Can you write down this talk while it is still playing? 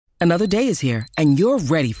Another day is here, and you're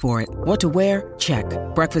ready for it. What to wear? Check.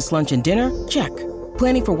 Breakfast, lunch, and dinner? Check.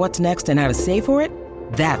 Planning for what's next and how to save for it?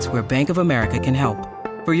 That's where Bank of America can help.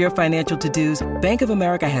 For your financial to-dos, Bank of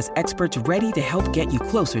America has experts ready to help get you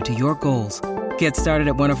closer to your goals. Get started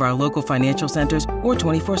at one of our local financial centers or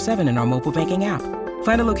 24/7 in our mobile banking app.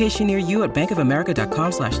 Find a location near you at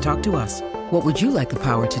bankofamerica.com/talktous. What would you like the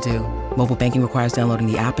power to do? Mobile banking requires downloading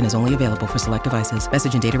the app and is only available for select devices.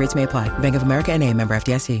 Message and data rates may apply. Bank of America N.A., member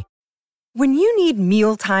FDIC. When you need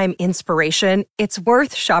mealtime inspiration, it's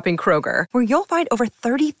worth shopping Kroger, where you'll find over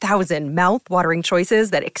 30,000 mouth-watering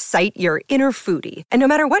choices that excite your inner foodie. And no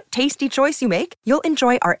matter what tasty choice you make, you'll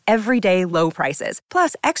enjoy our everyday low prices,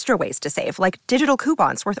 plus extra ways to save, like digital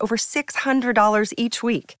coupons worth over $600 each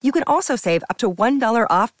week. You can also save up to $1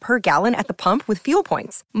 off per gallon at the pump with fuel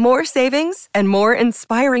points. More savings and more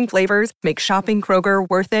inspiring flavors make shopping Kroger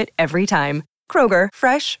worth it every time. Kroger,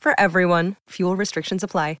 fresh for everyone. Fuel restrictions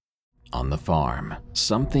apply. On the farm,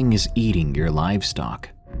 something is eating your livestock.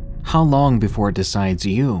 How long before it decides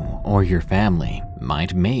you or your family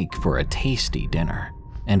might make for a tasty dinner?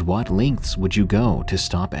 And what lengths would you go to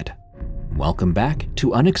stop it? Welcome back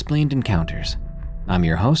to Unexplained Encounters. I'm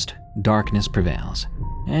your host, Darkness Prevails,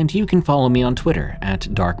 and you can follow me on Twitter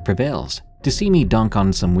at Dark Prevails to see me dunk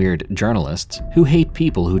on some weird journalists who hate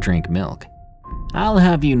people who drink milk. I'll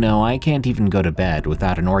have you know I can't even go to bed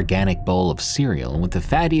without an organic bowl of cereal with the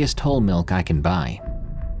fattiest whole milk I can buy.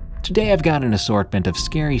 Today I've got an assortment of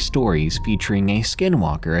scary stories featuring a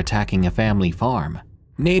skinwalker attacking a family farm,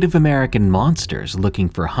 Native American monsters looking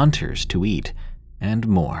for hunters to eat, and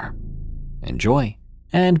more. Enjoy,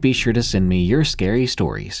 and be sure to send me your scary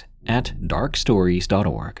stories at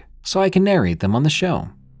darkstories.org so I can narrate them on the show.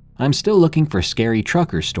 I'm still looking for scary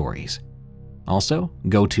trucker stories. Also,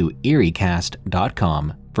 go to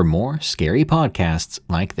eeriecast.com for more scary podcasts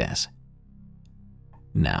like this.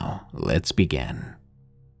 Now, let's begin.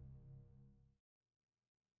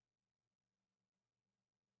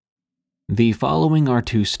 The following are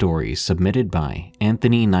two stories submitted by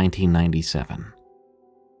Anthony 1997.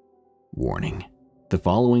 Warning: the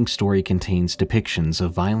following story contains depictions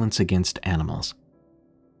of violence against animals.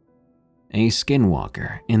 A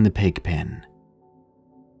skinwalker in the pig pen.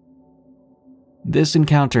 This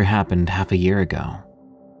encounter happened half a year ago.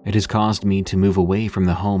 It has caused me to move away from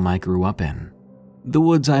the home I grew up in, the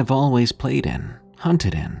woods I've always played in,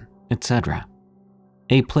 hunted in, etc.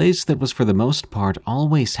 A place that was for the most part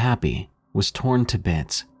always happy was torn to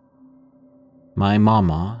bits. My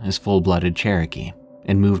mama is full-blooded Cherokee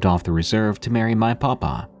and moved off the reserve to marry my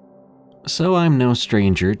papa. So I'm no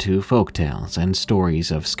stranger to folktales and stories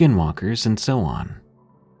of skinwalkers and so on.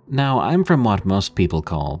 Now, I'm from what most people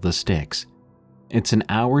call the sticks. It's an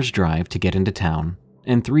hour's drive to get into town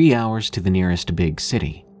and 3 hours to the nearest big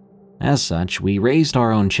city. As such, we raised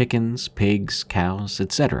our own chickens, pigs, cows,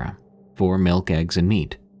 etc. for milk, eggs, and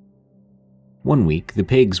meat. One week, the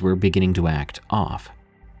pigs were beginning to act off.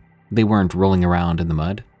 They weren't rolling around in the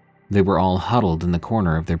mud. They were all huddled in the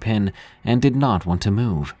corner of their pen and did not want to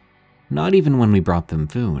move, not even when we brought them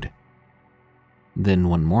food. Then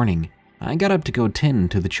one morning, I got up to go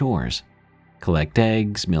tend to the chores. Collect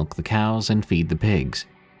eggs, milk the cows, and feed the pigs.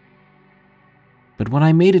 But when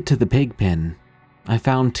I made it to the pig pen, I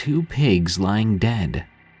found 2 pigs lying dead,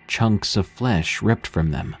 chunks of flesh ripped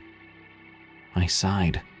from them. I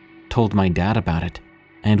sighed, told my dad about it,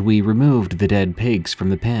 and we removed the dead pigs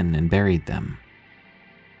from the pen and buried them.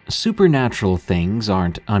 Supernatural things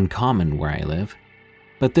aren't uncommon where I live,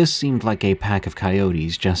 but this seemed like a pack of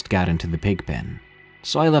coyotes just got into the pig pen,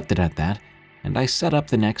 so I left it at that, and I set up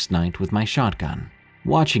the next night with my shotgun,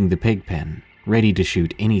 watching the pig pen, ready to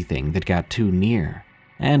shoot anything that got too near,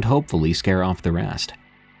 and hopefully scare off the rest.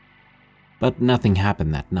 But nothing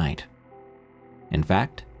happened that night. In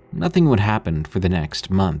fact, nothing would happen for the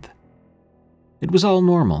next month. It was all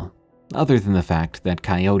normal, other than the fact that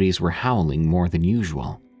coyotes were howling more than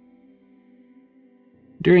usual.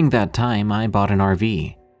 During that time, I bought an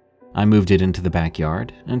RV. I moved it into the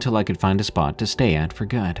backyard until I could find a spot to stay at for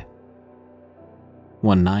good.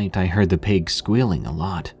 One night, I heard the pigs squealing a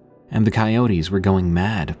lot, and the coyotes were going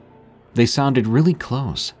mad. They sounded really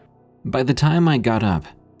close. By the time I got up,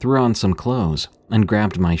 threw on some clothes, and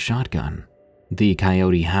grabbed my shotgun, the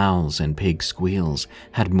coyote howls and pig squeals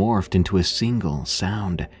had morphed into a single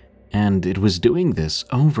sound, and it was doing this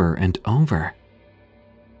over and over.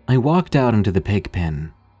 I walked out into the pig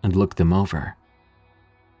pen and looked them over.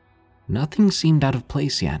 Nothing seemed out of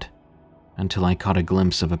place yet, until I caught a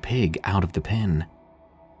glimpse of a pig out of the pen.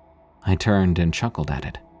 I turned and chuckled at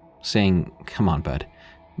it, saying, "Come on, bud,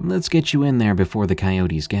 let's get you in there before the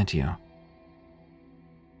coyotes get you."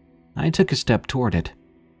 I took a step toward it,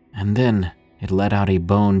 and then it let out a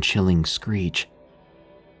bone-chilling screech.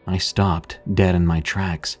 I stopped dead in my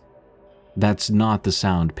tracks. That's not the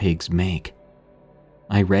sound pigs make.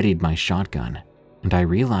 I readied my shotgun, and I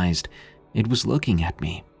realized it was looking at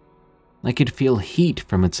me. I could feel heat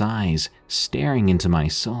from its eyes staring into my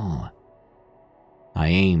soul. I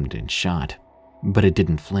aimed and shot, but it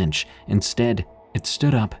didn't flinch. Instead, it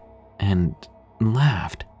stood up and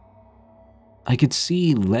laughed. I could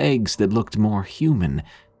see legs that looked more human,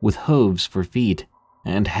 with hooves for feet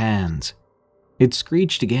and hands. It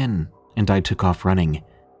screeched again, and I took off running.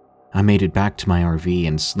 I made it back to my RV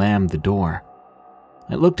and slammed the door.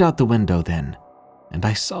 I looked out the window then, and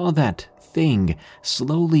I saw that thing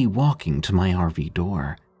slowly walking to my RV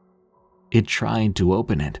door. It tried to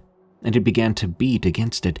open it, and it began to beat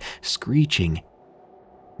against it, screeching.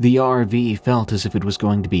 The RV felt as if it was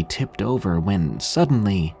going to be tipped over when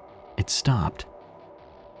suddenly it stopped.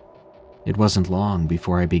 It wasn't long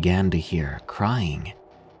before I began to hear crying.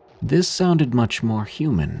 This sounded much more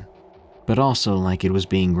human, but also like it was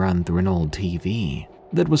being run through an old TV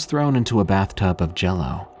that was thrown into a bathtub of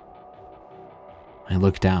Jell-O. I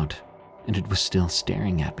looked out, and it was still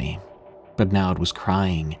staring at me, but now it was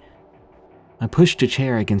crying. I pushed a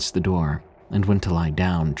chair against the door and went to lie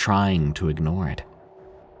down, trying to ignore it.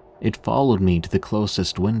 It followed me to the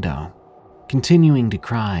closest window, continuing to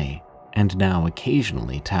cry and now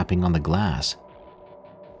occasionally tapping on the glass.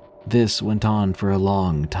 This went on for a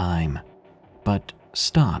long time, but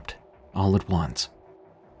stopped all at once.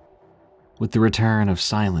 With the return of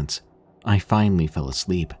silence, I finally fell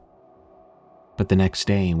asleep. But the next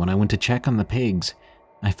day, when I went to check on the pigs,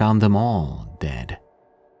 I found them all dead,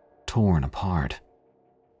 torn apart.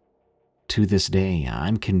 To this day,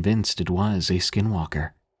 I'm convinced it was a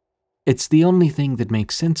skinwalker. It's the only thing that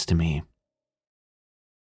makes sense to me.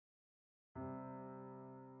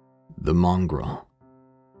 The mongrel.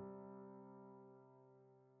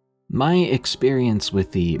 My experience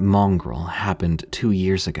with the mongrel happened 2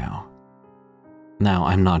 years ago. Now,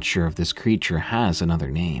 I'm not sure if this creature has another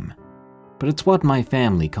name, but it's what my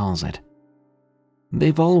family calls it.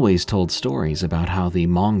 They've always told stories about how the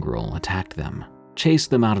mongrel attacked them, chased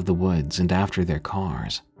them out of the woods and after their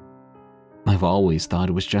cars. I've always thought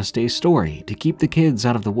it was just a story to keep the kids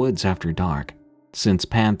out of the woods after dark, since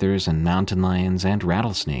panthers and mountain lions and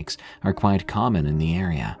rattlesnakes are quite common in the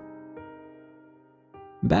area.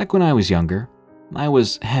 Back when I was younger, I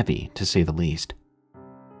was heavy, to say the least.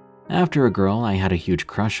 After a girl I had a huge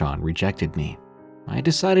crush on rejected me, I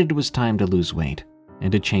decided it was time to lose weight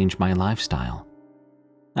and to change my lifestyle.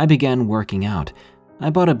 I began working out. I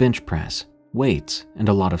bought a bench press, weights, and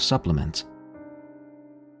a lot of supplements.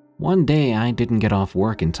 One day I didn't get off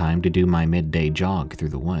work in time to do my midday jog through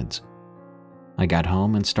the woods. I got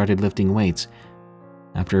home and started lifting weights.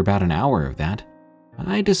 After about an hour of that,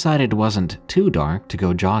 I decided it wasn't too dark to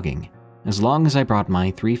go jogging, as long as I brought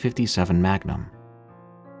my .357 Magnum.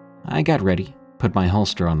 I got ready, put my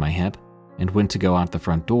holster on my hip, and went to go out the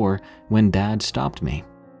front door when Dad stopped me.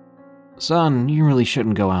 "Son, you really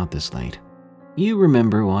shouldn't go out this late. You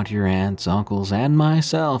remember what your aunts, uncles, and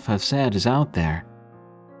myself have said is out there."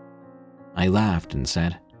 I laughed and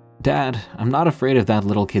said, "Dad, I'm not afraid of that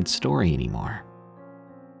little kid's story anymore."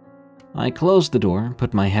 I closed the door,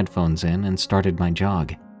 put my headphones in, and started my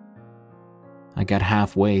jog. I got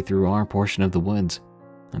halfway through our portion of the woods,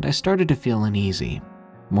 and I started to feel uneasy,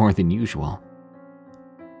 more than usual.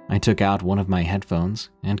 I took out one of my headphones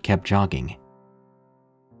and kept jogging.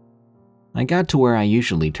 I got to where I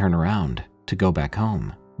usually turn around to go back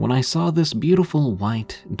home when I saw this beautiful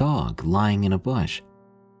white dog lying in a bush.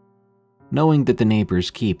 Knowing that the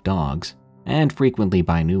neighbors keep dogs and frequently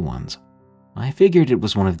buy new ones, I figured it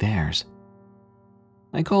was one of theirs.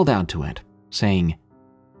 I called out to it, saying,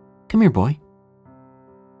 "Come here, boy."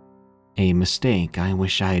 A mistake I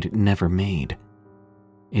wish I'd never made.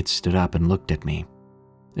 It stood up and looked at me.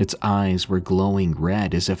 Its eyes were glowing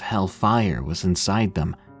red as if hellfire was inside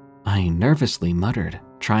them. I nervously muttered,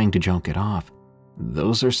 trying to joke it off,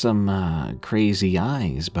 "Those are some, crazy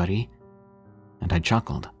eyes, buddy." And I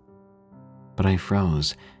chuckled. But I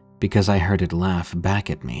froze because I heard it laugh back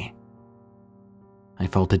at me. I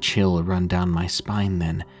felt a chill run down my spine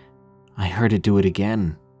then. I heard it do it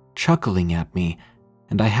again, chuckling at me,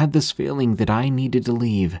 and I had this feeling that I needed to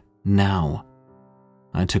leave now.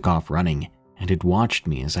 I took off running, and it watched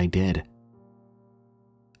me as I did.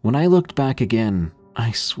 When I looked back again,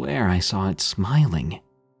 I swear I saw it smiling.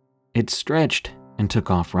 It stretched and took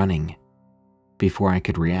off running. Before I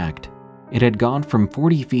could react, it had gone from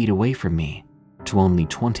 40 feet away from me to only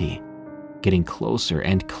 20, getting closer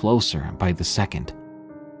and closer by the second.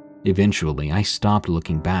 Eventually, I stopped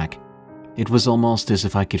looking back. It was almost as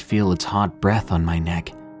if I could feel its hot breath on my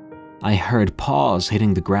neck. I heard paws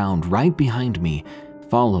hitting the ground right behind me,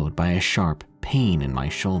 followed by a sharp pain in my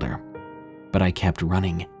shoulder. But I kept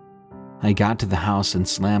running. I got to the house and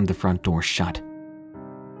slammed the front door shut.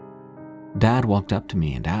 Dad walked up to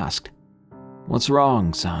me and asked, "What's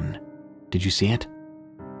wrong, son? Did you see it?"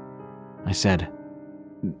 I said,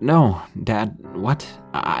 "No, Dad, what?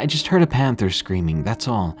 I just heard a panther screaming, that's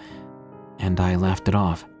all." And I laughed it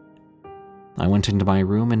off. I went into my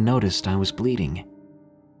room and noticed I was bleeding.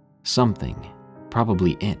 Something,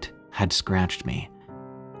 probably it, had scratched me.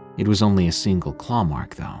 It was only a single claw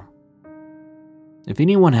mark, though. If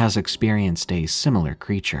anyone has experienced a similar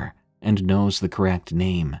creature and knows the correct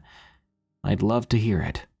name, I'd love to hear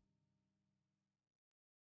it.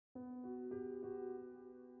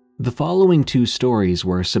 The following 2 stories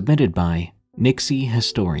were submitted by Nixie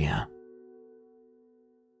Historia.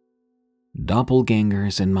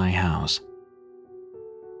 Doppelgangers in my house.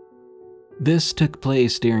 This took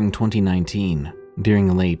place during 2019,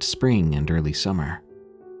 during late spring and early summer.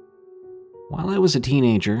 While I was a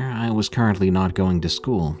teenager, I was currently not going to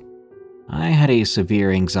school. I had a severe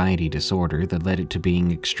anxiety disorder that led it to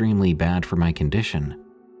being extremely bad for my condition.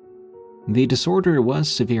 The disorder was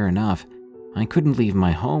severe enough. I couldn't leave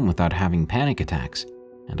my home without having panic attacks,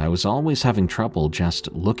 and I was always having trouble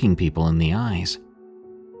just looking people in the eyes.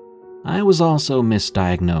 I was also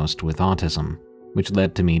misdiagnosed with autism, which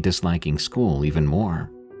led to me disliking school even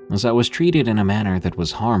more, as I was treated in a manner that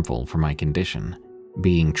was harmful for my condition,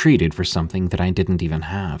 being treated for something that I didn't even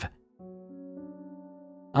have.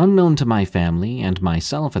 Unknown to my family and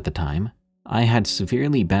myself at the time, I had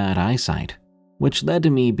severely bad eyesight, which led to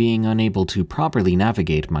me being unable to properly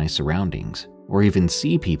navigate my surroundings or even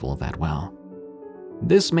see people that well.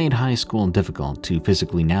 This made high school difficult to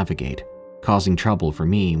physically navigate, causing trouble for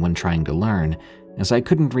me when trying to learn, as I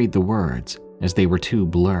couldn't read the words as they were too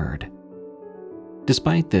blurred.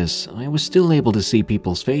 Despite this, I was still able to see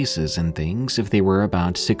people's faces and things if they were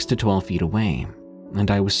about 6 to 12 feet away,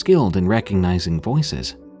 and I was skilled in recognizing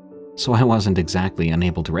voices, so I wasn't exactly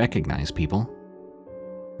unable to recognize people.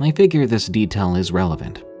 I figure this detail is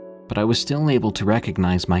relevant, but I was still able to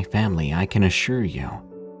recognize my family, I can assure you.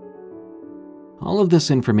 All of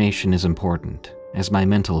this information is important, as my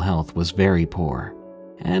mental health was very poor,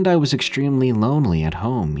 and I was extremely lonely at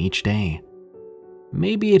home each day.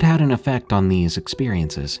 Maybe it had an effect on these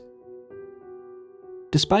experiences.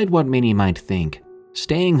 Despite what many might think,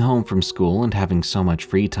 staying home from school and having so much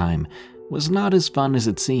free time was not as fun as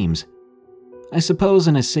it seems. I suppose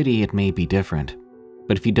in a city it may be different,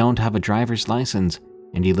 but if you don't have a driver's license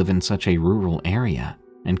and you live in such a rural area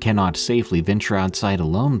and cannot safely venture outside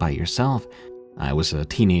alone by yourself, I was a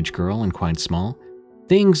teenage girl and quite small,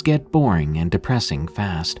 things get boring and depressing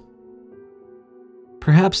fast.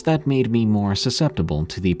 Perhaps that made me more susceptible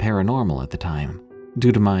to the paranormal at the time,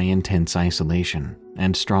 due to my intense isolation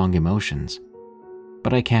and strong emotions,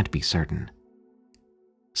 but I can't be certain.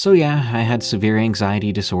 So yeah, I had severe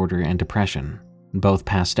anxiety disorder and depression, both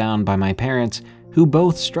passed down by my parents, who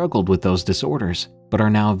both struggled with those disorders, but are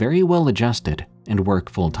now very well adjusted and work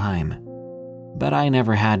full-time. But I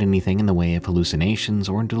never had anything in the way of hallucinations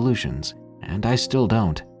or delusions, and I still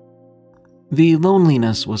don't. The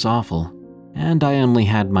loneliness was awful, and I only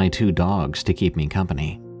had my 2 dogs to keep me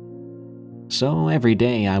company. So every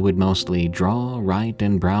day I would mostly draw, write,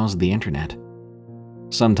 and browse the internet.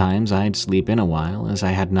 Sometimes I'd sleep in a while as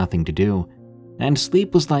I had nothing to do, and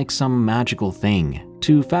sleep was like some magical thing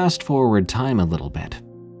to fast forward time a little bit.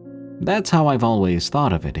 That's how I've always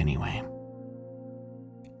thought of it anyway.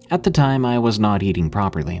 At the time, I was not eating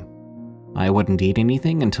properly. I wouldn't eat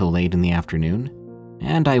anything until late in the afternoon,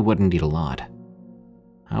 and I wouldn't eat a lot.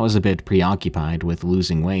 I was a bit preoccupied with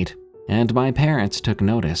losing weight, and my parents took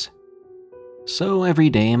notice. So every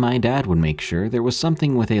day my dad would make sure there was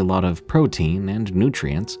something with a lot of protein and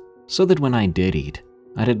nutrients so that when I did eat,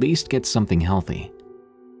 I'd at least get something healthy.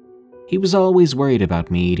 He was always worried about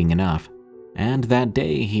me eating enough, and that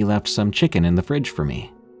day he left some chicken in the fridge for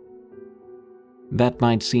me. That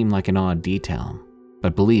might seem like an odd detail,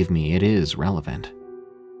 but believe me, it is relevant.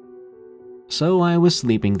 So I was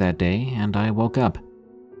sleeping that day and I woke up.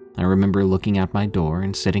 I remember looking out my door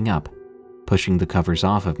and sitting up, pushing the covers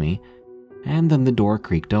off of me, and then the door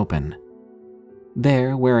creaked open.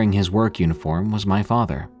 There, wearing his work uniform, was my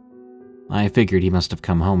father. I figured he must have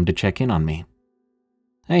come home to check in on me.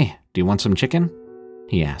 "Hey, do you want some chicken?"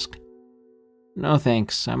 he asked. "No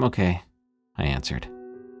thanks, I'm okay," I answered.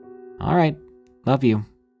 "All right, love you,"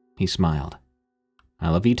 he smiled. "I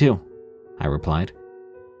love you too," I replied.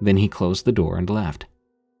 Then he closed the door and left.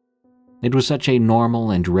 It was such a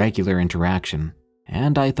normal and regular interaction,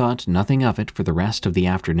 and I thought nothing of it for the rest of the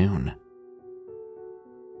afternoon.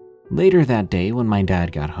 Later that day, when my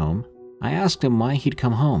dad got home, I asked him why he'd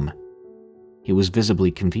come home. He was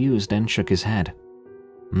visibly confused and shook his head.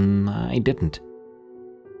 I didn't.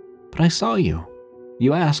 But I saw you.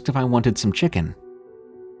 You asked if I wanted some chicken.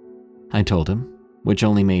 I told him, which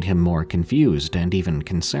only made him more confused and even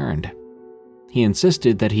concerned. He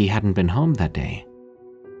insisted that he hadn't been home that day.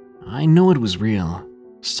 I know it was real.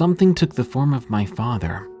 Something took the form of my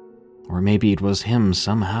father, or maybe it was him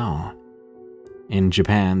somehow. In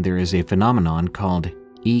Japan, there is a phenomenon called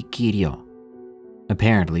ikiryo.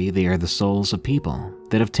 Apparently, they are the souls of people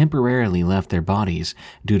that have temporarily left their bodies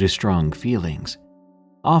due to strong feelings,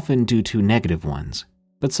 often due to negative ones,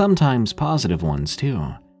 but sometimes positive ones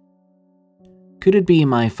too. Could it be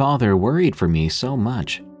my father worried for me so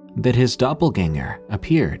much that his doppelganger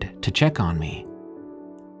appeared to check on me?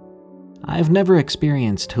 I've never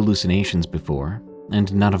experienced hallucinations before,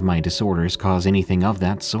 and none of my disorders cause anything of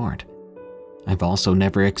that sort. I've also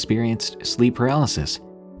never experienced sleep paralysis,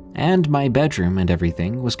 and my bedroom and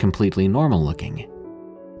everything was completely normal looking.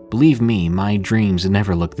 Believe me, my dreams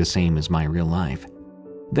never look the same as my real life.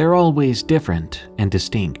 They're always different and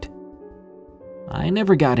distinct. I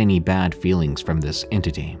never got any bad feelings from this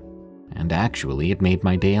entity, and actually it made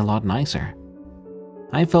my day a lot nicer.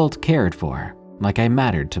 I felt cared for, like I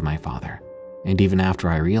mattered to my father, and even after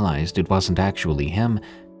I realized it wasn't actually him,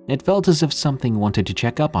 it felt as if something wanted to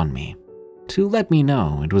check up on me, to let me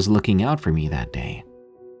know it was looking out for me that day.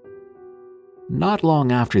 Not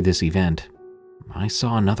long after this event, I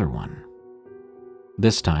saw another one.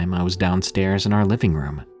 This time I was downstairs in our living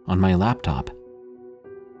room, on my laptop.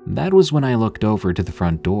 That was when I looked over to the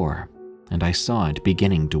front door, and I saw it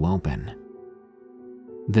beginning to open.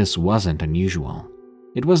 This wasn't unusual.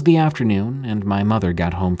 It was the afternoon, and my mother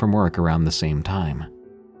got home from work around the same time.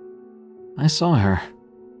 I saw her,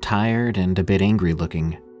 tired and a bit angry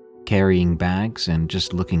looking, carrying bags and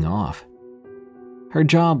just looking off. Her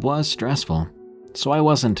job was stressful, so I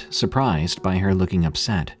wasn't surprised by her looking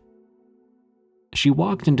upset. She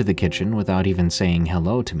walked into the kitchen without even saying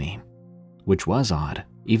hello to me, which was odd,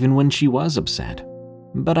 even when she was upset,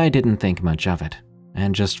 but I didn't think much of it,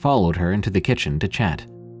 and just followed her into the kitchen to chat.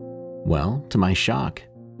 Well, to my shock,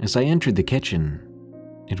 as I entered the kitchen,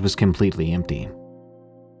 it was completely empty.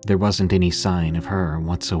 There wasn't any sign of her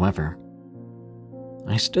whatsoever.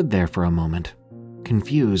 I stood there for a moment,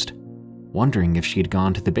 confused, wondering if she'd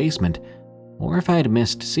gone to the basement or if I'd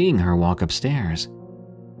missed seeing her walk upstairs.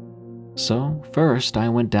 So first I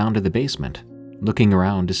went down to the basement, looking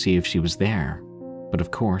around to see if she was there, but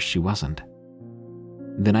of course she wasn't.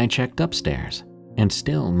 Then I checked upstairs, and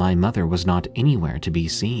still my mother was not anywhere to be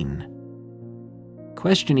seen.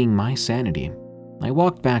 Questioning my sanity, I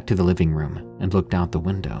walked back to the living room and looked out the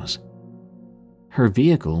windows. Her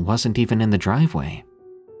vehicle wasn't even in the driveway.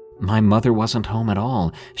 My mother wasn't home at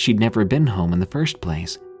all. She'd never been home in the first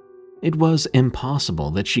place. It was impossible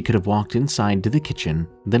that she could have walked inside to the kitchen,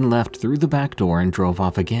 then left through the back door and drove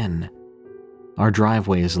off again. Our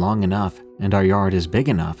driveway is long enough and our yard is big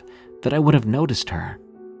enough that I would have noticed her.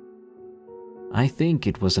 I think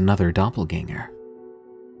it was another doppelganger.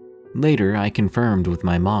 Later, I confirmed with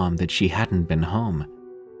my mom that she hadn't been home.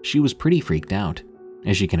 She was pretty freaked out,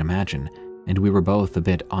 as you can imagine, and we were both a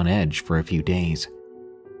bit on edge for a few days.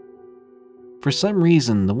 For some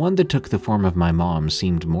reason, the one that took the form of my mom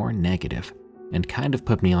seemed more negative and kind of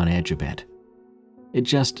put me on edge a bit. It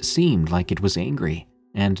just seemed like it was angry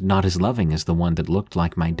and not as loving as the one that looked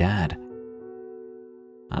like my dad.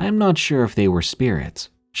 I'm not sure if they were spirits,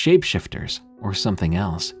 shapeshifters, or something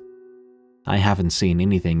else. I haven't seen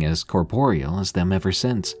anything as corporeal as them ever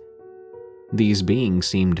since. These beings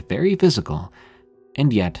seemed very physical,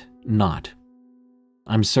 and yet not.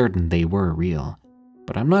 I'm certain they were real,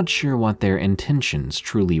 but I'm not sure what their intentions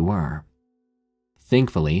truly were.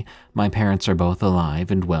 Thankfully, my parents are both alive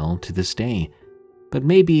and well to this day, but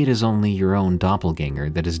maybe it is only your own doppelganger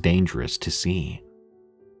that is dangerous to see.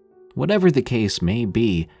 Whatever the case may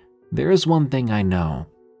be, there is one thing I know,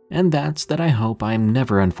 and that's that I hope I'm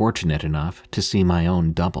never unfortunate enough to see my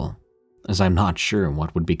own double, as I'm not sure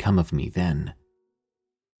what would become of me then.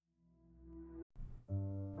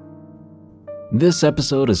 This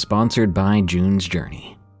episode is sponsored by June's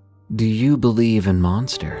Journey. Do you believe in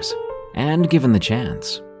monsters? And given the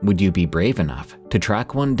chance, would you be brave enough to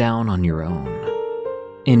track one down on your own?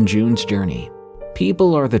 In June's Journey,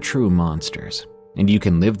 people are the true monsters, and you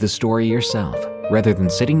can live the story yourself rather than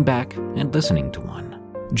sitting back and listening to one.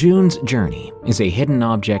 June's Journey is a hidden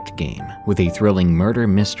object game with a thrilling murder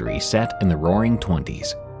mystery set in the Roaring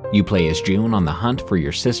 '20s. You play as June on the hunt for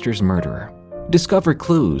your sister's murderer. Discover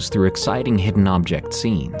clues through exciting hidden object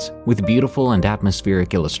scenes with beautiful and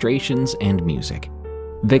atmospheric illustrations and music.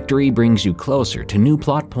 Victory brings you closer to new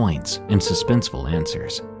plot points and suspenseful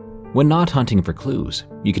answers. When not hunting for clues,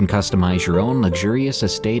 you can customize your own luxurious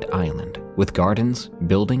estate island with gardens,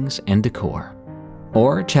 buildings, and decor.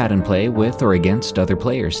 Or chat and play with or against other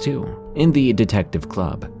players too, in the Detective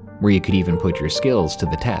Club, where you could even put your skills to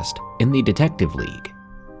the test in the Detective League.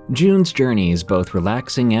 June's Journey is both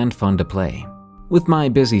relaxing and fun to play. With my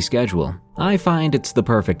busy schedule, I find it's the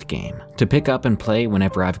perfect game to pick up and play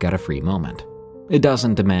whenever I've got a free moment. It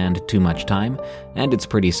doesn't demand too much time, and it's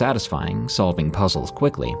pretty satisfying solving puzzles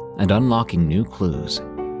quickly and unlocking new clues.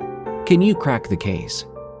 Can you crack the case?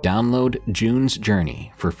 Download June's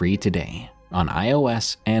Journey for free today on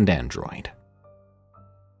iOS and Android.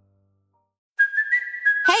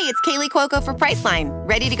 Hey, it's Kaylee Cuoco for Priceline.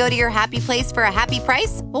 Ready to go to your happy place for a happy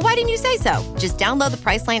price? Well, why didn't you say so? Just download the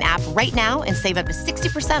Priceline app right now and save up to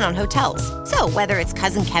 60% on hotels. So whether it's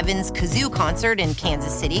Cousin Kevin's Kazoo Concert in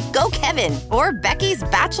Kansas City, go Kevin, or Becky's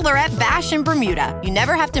Bachelorette Bash in Bermuda, you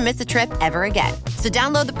never have to miss a trip ever again. So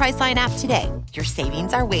download the Priceline app today. Your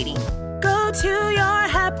savings are waiting. Go to your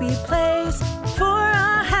happy place for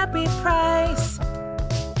a happy price.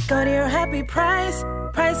 Go to your happy price,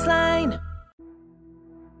 Priceline.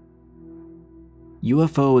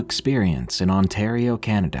 UFO experience in Ontario,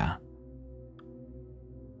 Canada.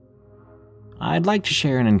 I'd like to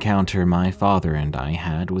share an encounter my father and I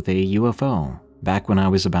had with a UFO back when I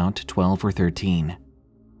was about 12 or 13.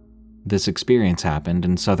 This experience happened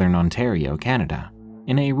in southern Ontario, Canada,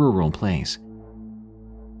 in a rural place.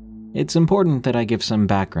 It's important that I give some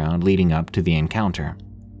background leading up to the encounter.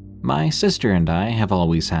 My sister and I have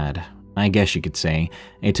always had, I guess you could say,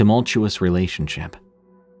 a tumultuous relationship.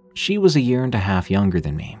 She was 1.5 years younger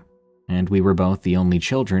than me, and we were both the only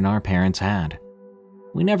children our parents had.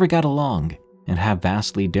 We never got along and have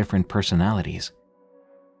vastly different personalities.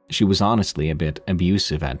 She was honestly a bit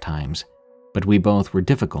abusive at times, but we both were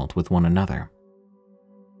difficult with one another.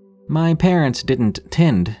 My parents didn't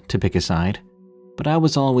tend to pick a side, but I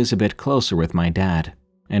was always a bit closer with my dad,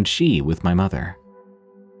 and she with my mother.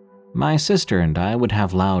 My sister and I would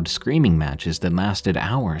have loud screaming matches that lasted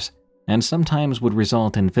hours, and sometimes would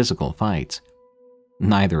result in physical fights.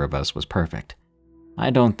 Neither of us was perfect. I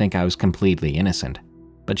don't think I was completely innocent,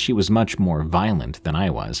 but she was much more violent than I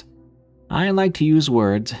was. I liked to use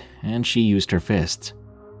words, and she used her fists.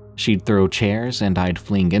 She'd throw chairs, and I'd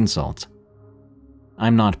fling insults.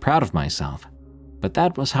 I'm not proud of myself, but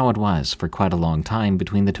that was how it was for quite a long time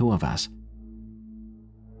between the two of us.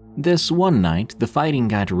 This one night, the fighting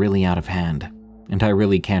got really out of hand, and I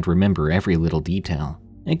really can't remember every little detail.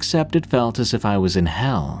 Except it felt as if I was in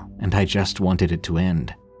hell and I just wanted it to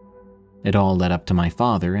end. It all led up to my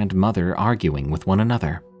father and mother arguing with one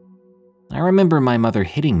another. I remember my mother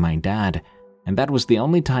hitting my dad, and that was the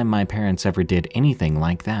only time my parents ever did anything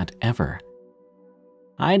like that, ever.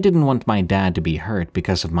 I didn't want my dad to be hurt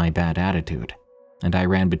because of my bad attitude, and I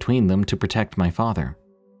ran between them to protect my father.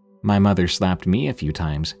 My mother slapped me a few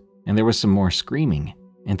times, and there was some more screaming,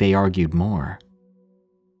 and they argued more.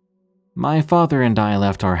 My father and I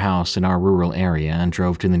left our house in our rural area and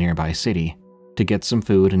drove to the nearby city to get some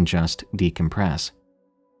food and just decompress.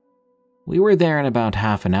 We were there in about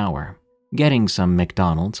half an hour, getting some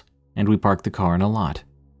McDonald's, and we parked the car in a lot.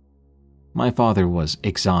 My father was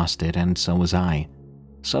exhausted and so was I,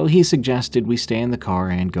 so he suggested we stay in the car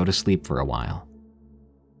and go to sleep for a while.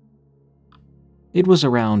 It was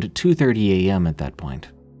around 2:30 a.m. at that point,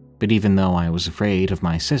 but even though I was afraid of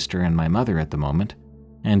my sister and my mother at the moment,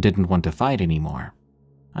 and didn't want to fight anymore,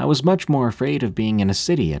 I was much more afraid of being in a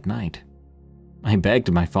city at night. I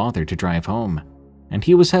begged my father to drive home, and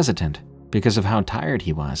he was hesitant because of how tired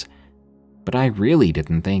he was, but I really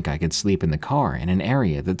didn't think I could sleep in the car in an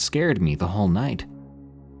area that scared me the whole night.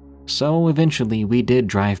 So eventually we did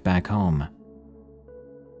drive back home.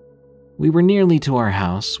 We were nearly to our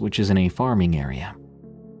house, which is in a farming area.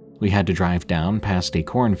 We had to drive down past a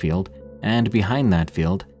cornfield, and behind that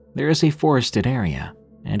field there is a forested area,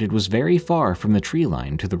 and it was very far from the tree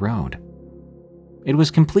line to the road. It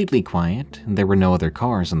was completely quiet, and there were no other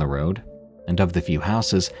cars on the road, and of the few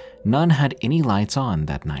houses, none had any lights on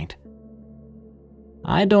that night.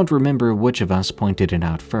 I don't remember which of us pointed it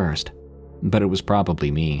out first, but it was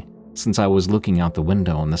probably me, since I was looking out the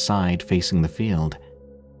window on the side facing the field.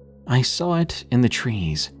 I saw it in the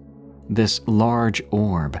trees, this large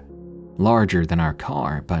orb, larger than our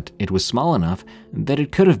car, but it was small enough that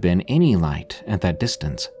it could have been any light at that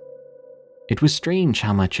distance. It was strange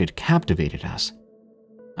how much it captivated us.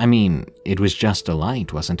 I mean, it was just a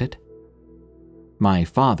light, wasn't it? My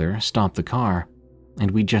father stopped the car,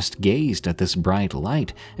 and we just gazed at this bright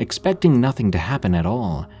light, expecting nothing to happen at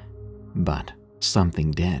all. But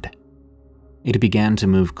something did. It began to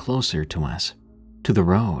move closer to us, to the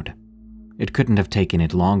road. It couldn't have taken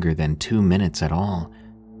it longer than 2 minutes at all.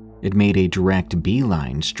 It made a direct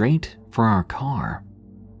beeline straight for our car.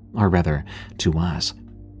 Or rather, to us.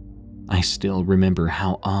 I still remember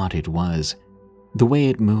how odd it was. The way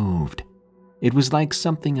it moved. It was like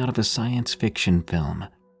something out of a science fiction film.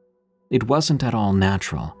 It wasn't at all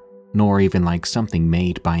natural, nor even like something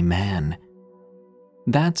made by man.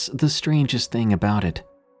 That's the strangest thing about it.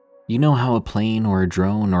 You know how a plane or a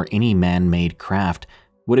drone or any man-made craft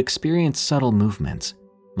would experience subtle movements,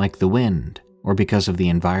 like the wind or because of the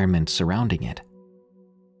environment surrounding it.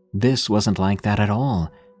 This wasn't like that at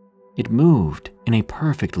all. It moved in a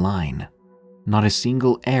perfect line. Not a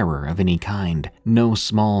single error of any kind, no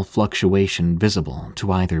small fluctuation visible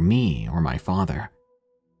to either me or my father.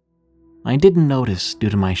 I didn't notice due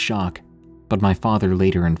to my shock, but my father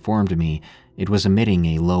later informed me it was emitting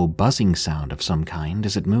a low buzzing sound of some kind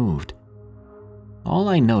as it moved. All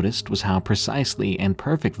I noticed was how precisely and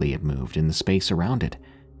perfectly it moved in the space around it,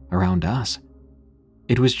 around us.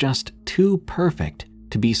 It was just too perfect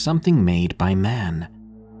to be something made by man.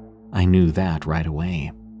 I knew that right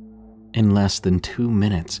away. In less than 2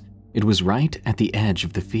 minutes, it was right at the edge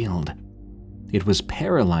of the field. It was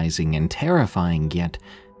paralyzing and terrifying, yet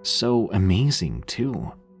so amazing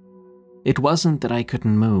too. It wasn't that I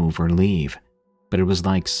couldn't move or leave, but it was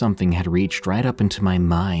like something had reached right up into my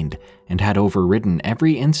mind and had overridden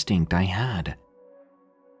every instinct I had.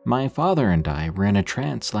 My father and I were in a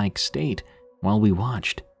trance-like state while we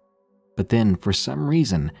watched. But then, for some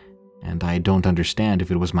reason, and I don't understand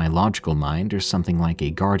if it was my logical mind or something like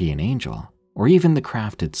a guardian angel, or even the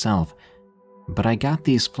craft itself, but I got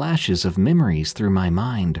these flashes of memories through my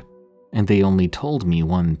mind, and they only told me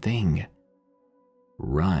one thing: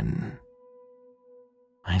 run.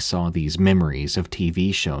 I saw these memories of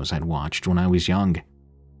TV shows I'd watched when I was young.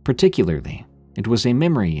 Particularly, it was a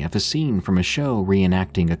memory of a scene from a show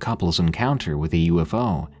reenacting a couple's encounter with a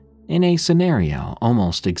UFO, in a scenario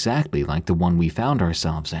almost exactly like the one we found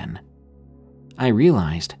ourselves in. I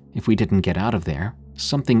realized if we didn't get out of there,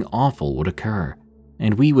 something awful would occur,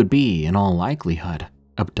 and we would be, in all likelihood,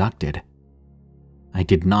 abducted. I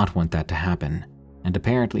did not want that to happen, and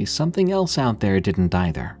apparently something else out there didn't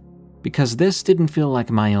either, because this didn't feel like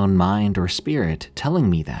my own mind or spirit telling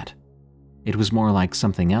me that. It was more like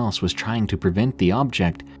something else was trying to prevent the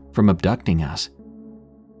object from abducting us.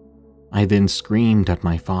 I then screamed at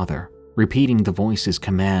my father, repeating the voice's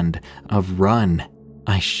command of run.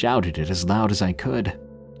 I shouted it as loud as I could,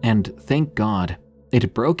 and thank God,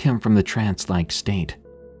 it broke him from the trance-like state.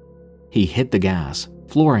 He hit the gas,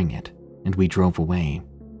 flooring it, and we drove away.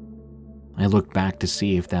 I looked back to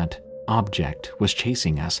see if that object was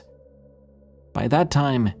chasing us. By that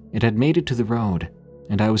time, it had made it to the road,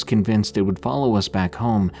 and I was convinced it would follow us back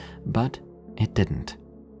home, but it didn't.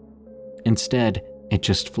 Instead, it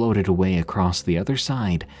just floated away across the other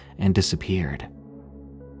side and disappeared.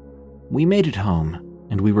 We made it home,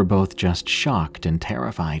 and we were both just shocked and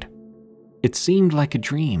terrified. It seemed like a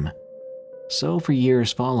dream. So for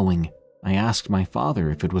years following, I asked my father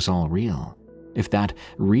if it was all real, if that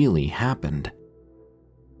really happened.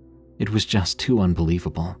 It was just too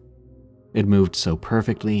unbelievable. It moved so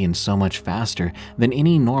perfectly and so much faster than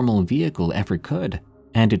any normal vehicle ever could,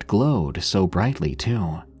 and it glowed so brightly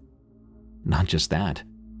too. Not just that,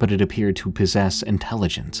 but it appeared to possess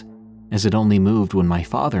intelligence, as it only moved when my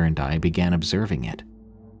father and I began observing it.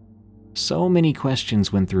 So many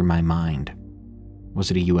questions went through my mind.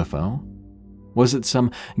 Was it a UFO? Was it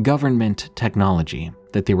some government technology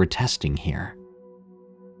that they were testing here?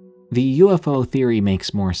 The UFO theory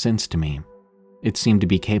makes more sense to me. It seemed to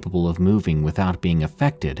be capable of moving without being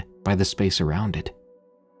affected by the space around it.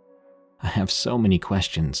 I have so many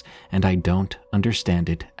questions, and I don't understand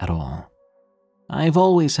it at all. I've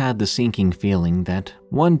always had the sinking feeling that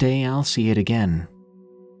one day I'll see it again.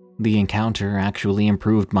 The encounter actually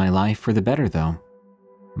improved my life for the better, though.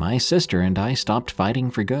 My sister and I stopped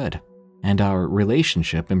fighting for good, and our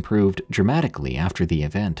relationship improved dramatically after the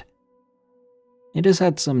event. It has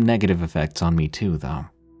had some negative effects on me too, though.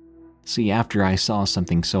 See, after I saw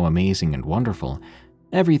something so amazing and wonderful,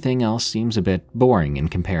 everything else seems a bit boring in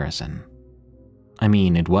comparison. I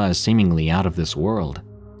mean, it was seemingly out of this world.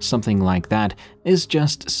 Something like that is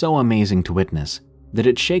just so amazing to witness that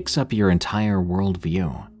it shakes up your entire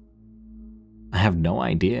worldview. I have no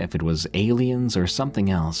idea if it was aliens or something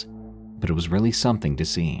else, but it was really something to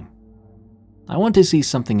see. I want to see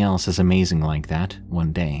something else as amazing like that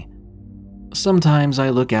one day. Sometimes I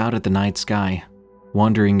look out at the night sky,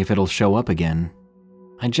 wondering if it'll show up again,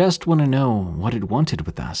 I just want to know what it wanted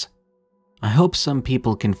with us. I hope some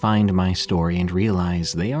people can find my story and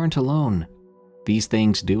realize they aren't alone. These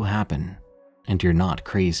things do happen, and you're not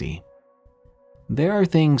crazy. There are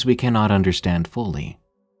things we cannot understand fully,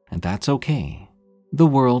 and that's okay. The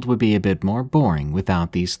world would be a bit more boring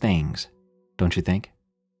without these things, don't you think?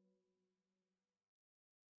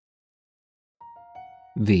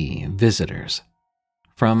 The Visitors,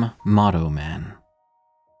 from Motto Man.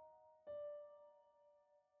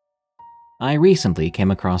 I recently came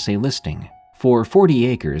across a listing for 40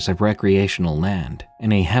 acres of recreational land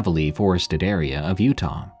in a heavily forested area of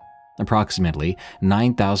Utah, approximately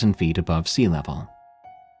 9,000 feet above sea level.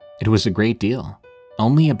 It was a great deal,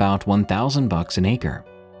 only about $1,000 an acre,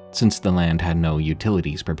 since the land had no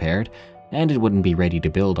utilities prepared and it wouldn't be ready to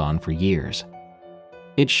build on for years.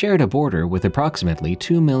 It shared a border with approximately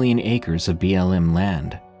 2 million acres of BLM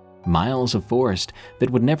land, miles of forest that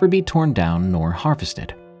would never be torn down nor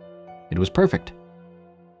harvested. It was perfect.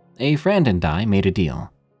 A friend and I made a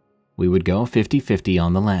deal. We would go 50-50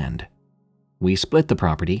 on the land. We split the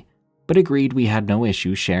property, but agreed we had no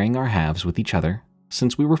issue sharing our halves with each other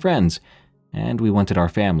since we were friends, and we wanted our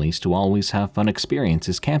families to always have fun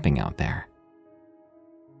experiences camping out there.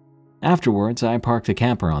 Afterwards, I parked a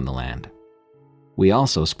camper on the land. We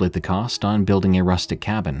also split the cost on building a rustic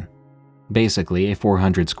cabin, basically a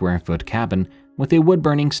 400 square foot cabin with a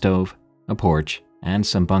wood-burning stove, a porch, and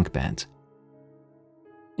some bunk beds.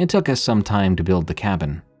 It took us some time to build the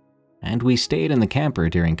cabin, and we stayed in the camper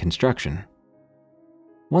during construction.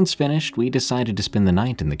 Once finished, we decided to spend the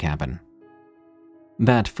night in the cabin.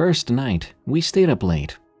 That first night, we stayed up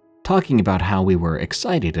late, talking about how we were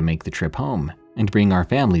excited to make the trip home and bring our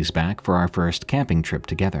families back for our first camping trip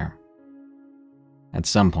together. At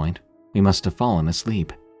some point, we must have fallen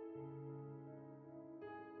asleep.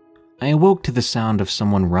 I awoke to the sound of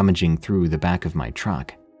someone rummaging through the back of my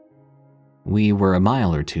truck. We were a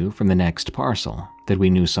mile or two from the next parcel that we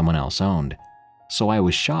knew someone else owned, so I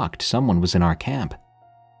was shocked someone was in our camp.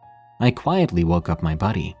 I quietly woke up my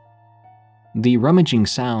buddy. The rummaging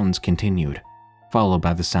sounds continued, followed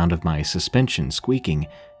by the sound of my suspension squeaking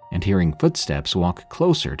and hearing footsteps walk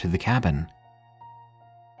closer to the cabin.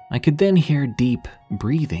 I could then hear deep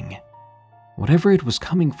breathing. Whatever it was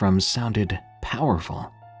coming from sounded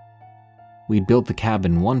powerful. We'd built the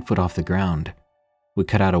cabin 1 foot off the ground. We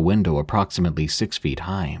cut out a window approximately 6 feet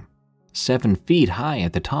high, 7 feet high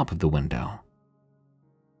at the top of the window.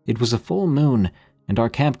 It was a full moon and our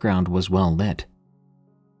campground was well lit.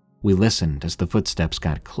 We listened as the footsteps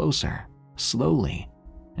got closer, slowly,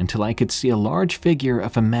 until I could see a large figure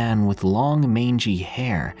of a man with long mangy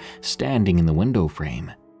hair standing in the window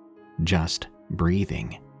frame, just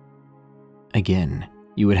breathing. Again,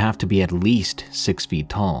 you would have to be at least 6 feet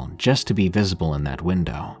tall just to be visible in that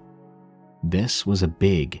window. This was a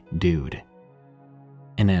big dude.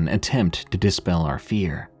 In an attempt to dispel our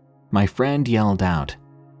fear, my friend yelled out,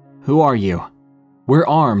 "Who are you? We're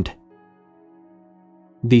armed."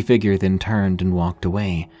 The figure then turned and walked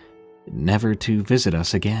away, never to visit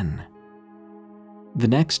us again. The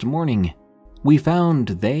next morning, we found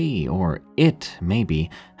they, or it maybe,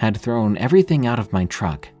 had thrown everything out of my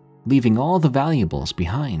truck, leaving all the valuables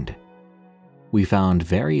behind. We found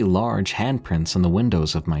very large handprints on the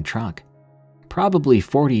windows of my truck, probably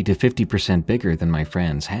 40 to 50% bigger than my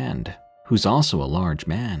friend's hand, who's also a large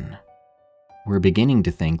man. We're beginning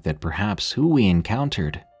to think that perhaps who we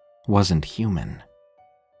encountered wasn't human.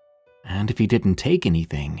 And if he didn't take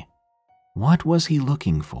anything, what was he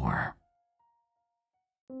looking for?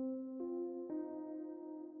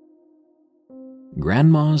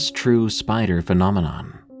 Grandma's True Spider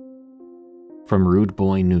Phenomenon, from Rude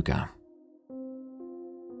Boy Nuka.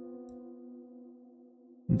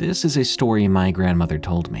 This is a story my grandmother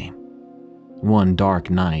told me. One dark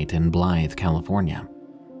night in Blythe, California,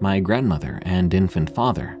 my grandmother and infant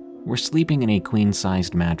father were sleeping in a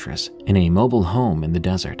queen-sized mattress in a mobile home in the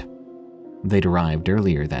desert. They'd arrived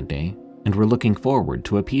earlier that day and were looking forward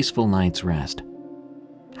to a peaceful night's rest.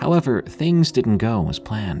 However, things didn't go as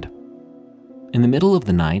planned. In the middle of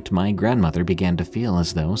the night, my grandmother began to feel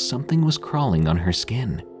as though something was crawling on her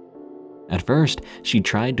skin. At first, she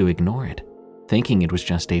tried to ignore it, thinking it was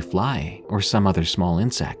just a fly or some other small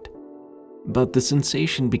insect. But the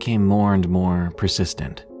sensation became more and more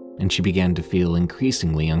persistent, and she began to feel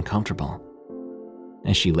increasingly uncomfortable.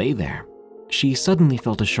 As she lay there, she suddenly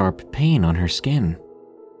felt a sharp pain on her skin.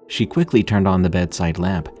 She quickly turned on the bedside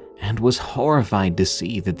lamp and was horrified to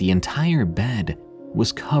see that the entire bed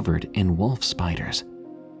was covered in wolf spiders.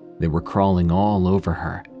 They were crawling all over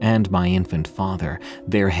her and my infant father,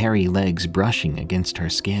 their hairy legs brushing against her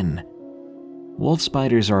skin. Wolf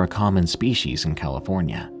spiders are a common species in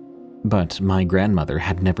California, but my grandmother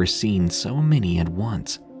had never seen so many at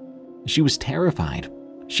once. She was terrified.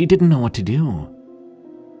 She didn't know what to do.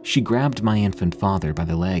 She grabbed my infant father by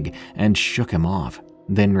the leg and shook him off,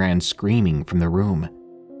 then ran screaming from the room.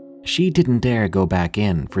 She didn't dare go back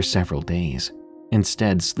in for several days,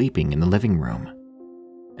 instead sleeping in the living room.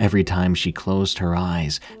 Every time she closed her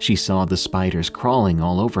eyes, she saw the spiders crawling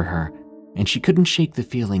all over her, and she couldn't shake the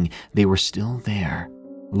feeling they were still there,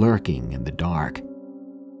 lurking in the dark.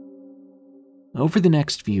 Over the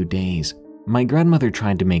next few days, my grandmother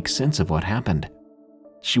tried to make sense of what happened.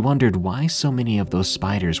 She wondered why so many of those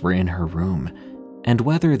spiders were in her room, and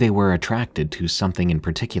whether they were attracted to something in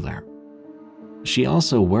particular. She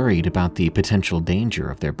also worried about the potential danger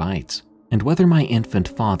of their bites, and whether my infant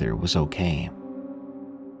father was okay.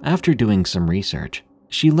 After doing some research,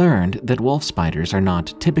 she learned that wolf spiders are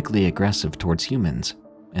not typically aggressive towards humans,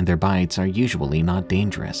 and their bites are usually not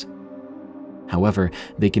dangerous. However,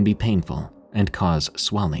 they can be painful and cause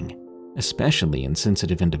swelling, especially in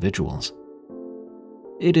sensitive individuals.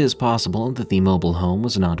 It is possible that the mobile home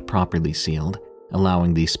was not properly sealed,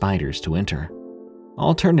 allowing these spiders to enter.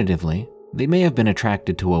 Alternatively, they may have been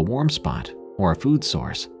attracted to a warm spot or a food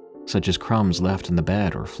source, such as crumbs left in the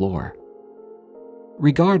bed or floor.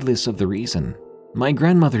 Regardless of the reason, my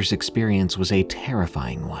grandmother's experience was a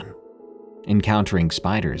terrifying one. Encountering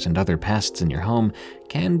spiders and other pests in your home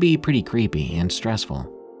can be pretty creepy and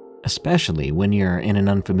stressful, especially when you're in an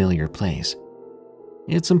unfamiliar place.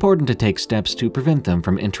 It's important to take steps to prevent them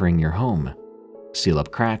from entering your home. Seal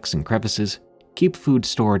up cracks and crevices, keep food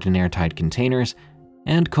stored in airtight containers,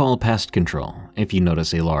 and call pest control if you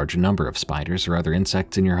notice a large number of spiders or other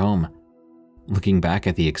insects in your home. Looking back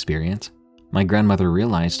at the experience, my grandmother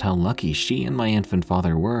realized how lucky she and my infant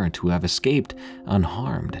father were to have escaped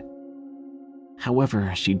unharmed.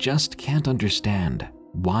 However, she just can't understand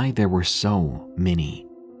why there were so many.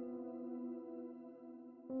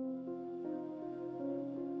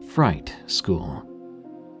 Fright School.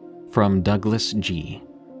 From Douglas G.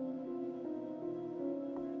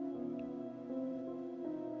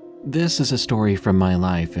 This is a story from my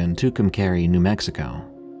life in Tucumcari, New Mexico.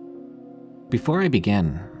 Before I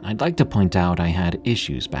begin, I'd like to point out I had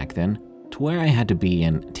issues back then to where I had to be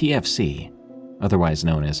in TFC, otherwise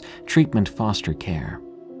known as Treatment Foster Care.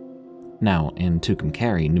 Now, in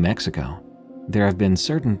Tucumcari, New Mexico, there have been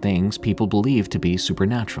certain things people believe to be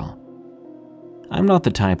supernatural. I'm not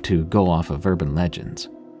the type to go off of urban legends.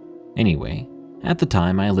 Anyway, at the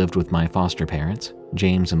time I lived with my foster parents,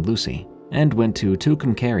 James and Lucy, and went to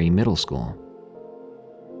Tucumcari Middle School.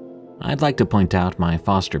 I'd like to point out my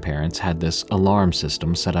foster parents had this alarm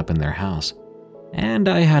system set up in their house, and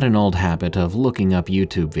I had an old habit of looking up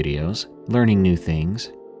YouTube videos, learning new things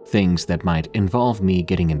that might involve me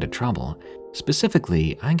getting into trouble.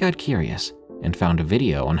 Specifically, I got curious and found a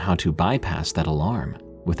video on how to bypass that alarm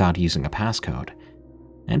without using a passcode,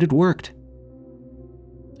 and it worked.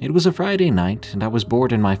 It was a Friday night, and I was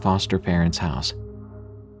bored in my foster parents' house.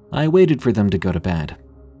 I waited for them to go to bed,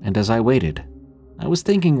 and as I waited, I was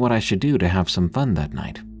thinking what I should do to have some fun that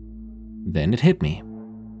night. Then it hit me.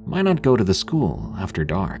 Why not go to the school after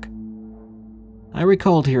dark? I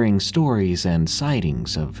recalled hearing stories and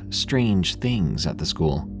sightings of strange things at the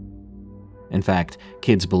school. In fact,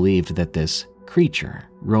 kids believed that this creature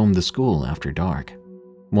roamed the school after dark,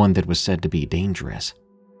 one that was said to be dangerous.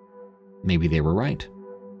 Maybe they were right,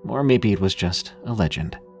 or maybe it was just a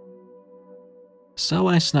legend. So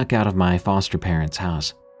I snuck out of my foster parents'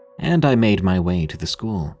 house, and I made my way to the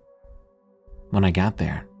school. When I got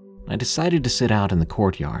there, I decided to sit out in the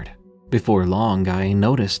courtyard. Before long, I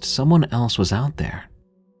noticed someone else was out there.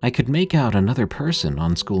 I could make out another person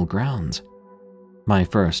on school grounds. My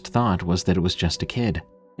first thought was that it was just a kid,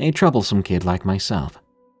 a troublesome kid like myself.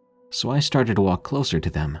 So I started to walk closer to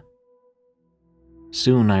them.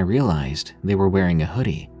 Soon I realized they were wearing a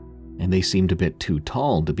hoodie, and they seemed a bit too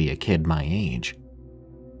tall to be a kid my age.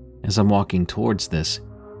 As I'm walking towards this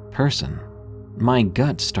person, my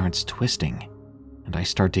gut starts twisting, and I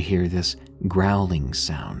start to hear this growling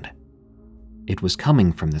sound. It was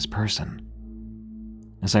coming from this person.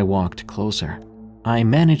 As I walked closer, I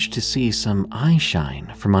managed to see some eye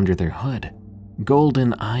shine from under their hood.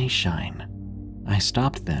 Golden eye shine. I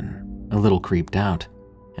stopped then, a little creeped out,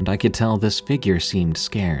 and I could tell this figure seemed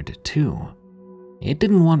scared too. It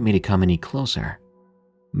didn't want me to come any closer,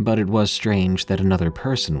 but it was strange that another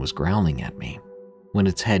person was growling at me. When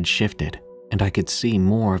its head shifted and I could see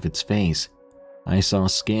more of its face, I saw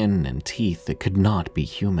skin and teeth that could not be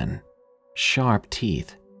human. Sharp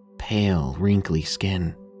teeth, pale, wrinkly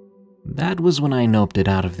skin. That was when I noped it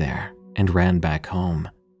out of there and ran back home.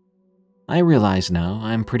 I realize now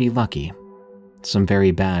I'm pretty lucky. Some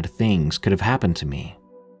very bad things could have happened to me.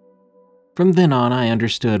 From then on, I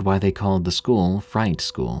understood why they called the school Fright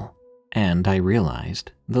School, and I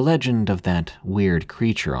realized the legend of that weird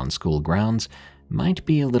creature on school grounds might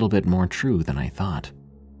be a little bit more true than I thought.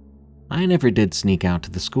 I never did sneak out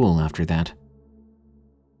to the school after that.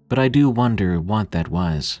 But I do wonder what that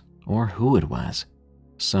was, or who it was.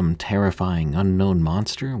 Some terrifying unknown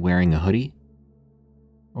monster wearing a hoodie?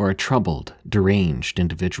 Or a troubled, deranged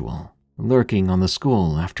individual lurking on the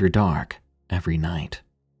school after dark every night.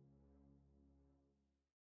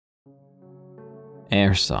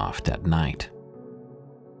 Airsoft at night.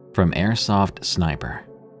 From Airsoft Sniper.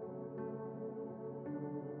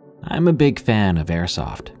 I'm a big fan of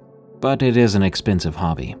airsoft, but it is an expensive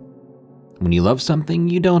hobby. When you love something,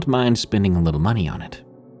 you don't mind spending a little money on it.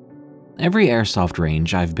 Every airsoft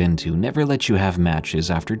range I've been to never lets you have matches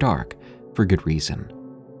after dark, for good reason.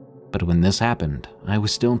 But when this happened, I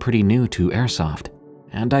was still pretty new to airsoft,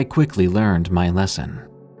 and I quickly learned my lesson.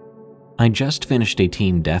 I just finished a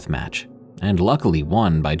team deathmatch, and luckily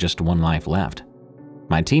won by just one life left.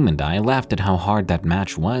 My team and I laughed at how hard that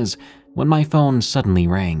match was when my phone suddenly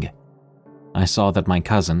rang. I saw that my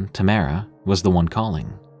cousin, Tamara, was the one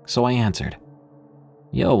calling, so I answered.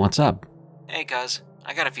 "Yo, what's up?" "Hey cuz,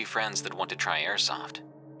 I got a few friends that want to try airsoft.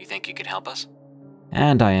 You think you could help us?"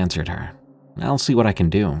 And I answered her, "I'll see what I can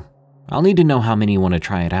do. I'll need to know how many want to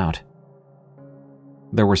try it out."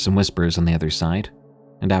 There were some whispers on the other side,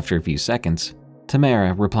 and after a few seconds,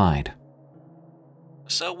 Tamara replied,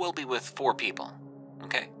 "So we'll be with 4 people,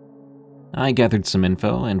 okay?" I gathered some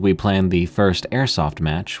info and we planned the first airsoft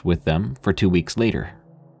match with them for 2 weeks later.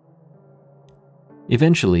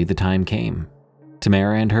 Eventually, the time came.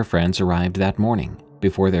 Tamara and her friends arrived that morning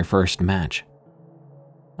before their first match.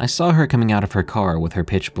 I saw her coming out of her car with her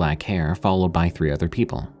pitch black hair followed by 3 other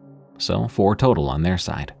people, so 4 total on their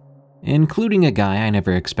side, including a guy I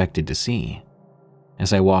never expected to see.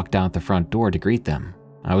 As I walked out the front door to greet them,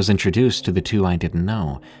 I was introduced to the 2 I didn't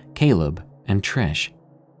know, Caleb and Trish.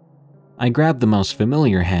 I grabbed the most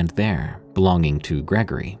familiar hand there, belonging to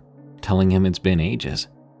Gregory, telling him it's been ages,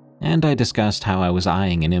 and I discussed how I was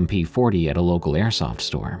eyeing an MP40 at a local airsoft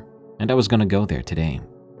store, and I was going to go there today.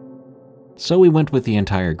 So we went with the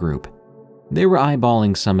entire group. They were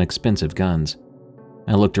eyeballing some expensive guns.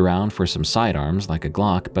 I looked around for some sidearms like a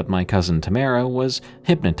Glock, but my cousin Tamara was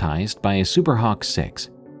hypnotized by a Super Hawk 6.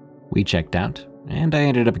 We checked out, and I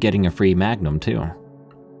ended up getting a free Magnum too.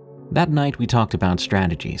 That night we talked about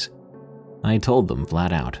strategies. I told them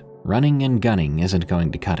flat out, running and gunning isn't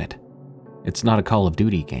going to cut it. It's not a Call of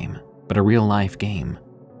Duty game, but a real-life game.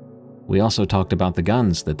 We also talked about the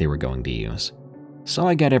guns that they were going to use, so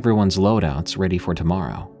I got everyone's loadouts ready for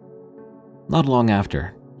tomorrow. Not long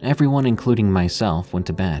after, everyone including myself went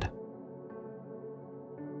to bed.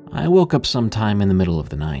 I woke up sometime in the middle of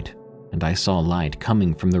the night, and I saw light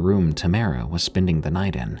coming from the room Tamara was spending the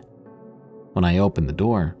night in. When I opened the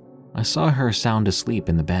door, I saw her sound asleep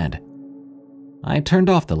in the bed. I turned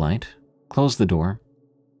off the light, closed the door,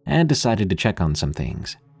 and decided to check on some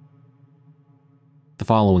things. The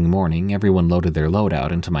following morning, everyone loaded their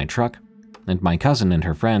loadout into my truck, and my cousin and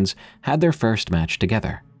her friends had their first match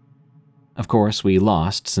together. Of course, we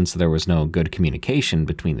lost since there was no good communication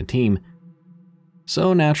between the team,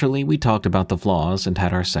 so naturally we talked about the flaws and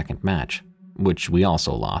had our second match, which we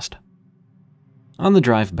also lost. On the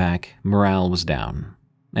drive back, morale was down.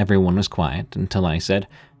 Everyone was quiet until I said,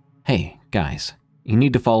 "Hey, guys, you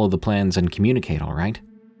need to follow the plans and communicate, all right?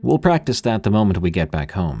 We'll practice that the moment we get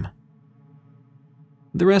back home."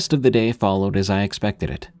 The rest of the day followed as I expected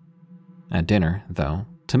it. At dinner, though,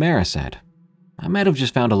 Tamara said, "I might have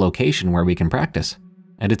just found a location where we can practice,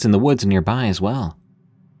 and it's in the woods nearby as well."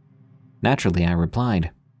 Naturally, I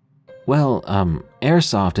replied, "Well,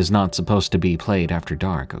 airsoft is not supposed to be played after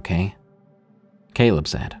dark, okay?" Caleb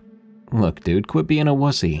said, "Look, dude, quit being a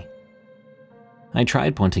wussy." I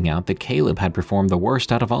tried pointing out that Caleb had performed the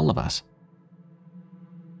worst out of all of us.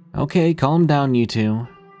 "Okay, calm down, you two.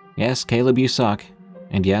 Yes, Caleb, you suck.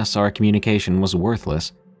 And yes, our communication was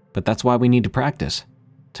worthless, but that's why we need to practice,"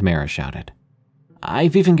 Tamara shouted.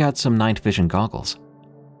 "I've even got some night vision goggles."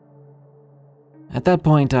 At that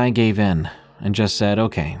point, I gave in and just said,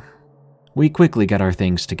 "Okay." We quickly got our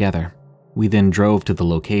things together. We then drove to the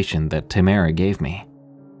location that Tamara gave me.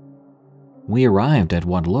 We arrived at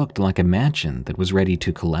what looked like a mansion that was ready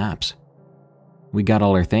to collapse. We got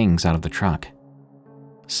all our things out of the truck.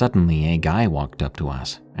 Suddenly, a guy walked up to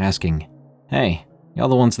us, asking, "Hey, y'all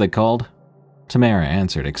the ones that called?" Tamara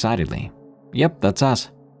answered excitedly, "Yep, that's us."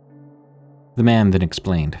 The man then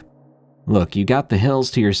explained, "Look, you got the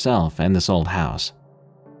hills to yourself and this old house.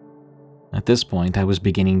 At this point, I was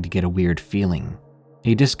beginning to get a weird feeling,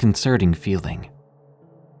 a disconcerting feeling.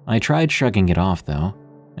 I tried shrugging it off though,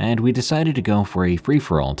 and we decided to go for a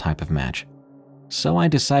free-for-all type of match, so I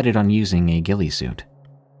decided on using a ghillie suit.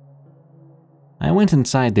 I went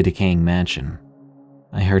inside the decaying mansion.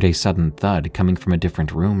 I heard a sudden thud coming from a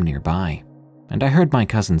different room nearby, and I heard my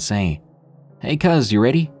cousin say, "Hey cuz, you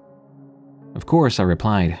ready?" Of course, I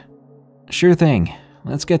replied, "Sure thing,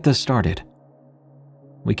 let's get this started."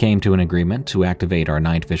 We came to an agreement to activate our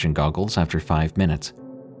night vision goggles after 5 minutes.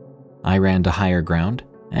 I ran to higher ground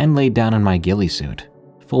and laid down in my ghillie suit,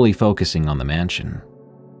 fully focusing on the mansion.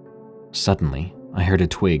 Suddenly, I heard a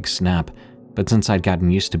twig snap, but since I'd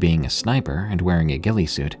gotten used to being a sniper and wearing a ghillie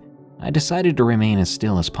suit, I decided to remain as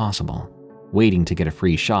still as possible, waiting to get a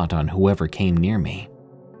free shot on whoever came near me.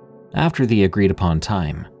 After the agreed-upon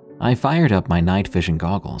time, I fired up my night vision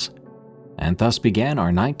goggles, and thus began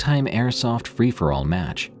our nighttime airsoft free-for-all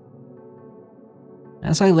match.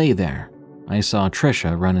 As I lay there, I saw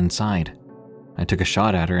Trisha run inside. I took a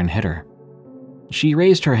shot at her and hit her. She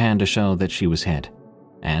raised her hand to show that she was hit,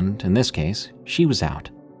 and in this case, she was out.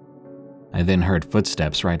 I then heard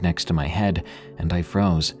footsteps right next to my head, and I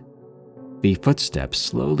froze. The footsteps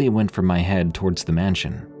slowly went from my head towards the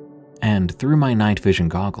mansion, and through my night vision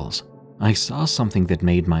goggles, I saw something that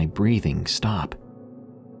made my breathing stop.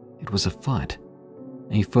 It was a foot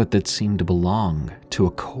that seemed to belong to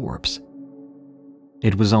a corpse.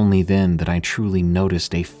 It was only then that I truly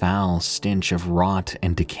noticed a foul stench of rot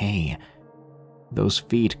and decay. Those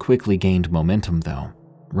feet quickly gained momentum though,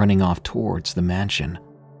 running off towards the mansion.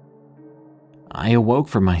 I awoke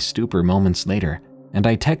from my stupor moments later, and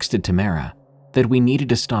I texted Tamara that we needed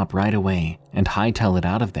to stop right away and hightail it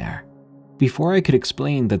out of there. Before I could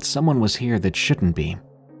explain that someone was here that shouldn't be,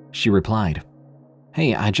 she replied,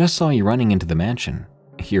 "Hey, I just saw you running into the mansion.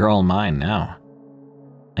 You're all mine now."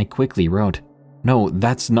 I quickly wrote, "No,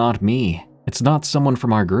 that's not me. It's not someone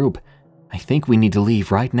from our group. I think we need to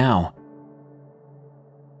leave right now."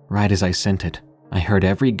 Right as I sent it, I heard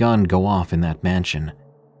every gun go off in that mansion.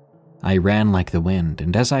 I ran like the wind,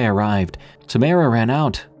 and as I arrived, Tamara ran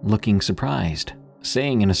out, looking surprised,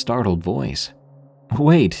 saying in a startled voice,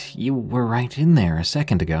 "Wait, you were right in there a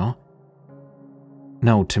second ago."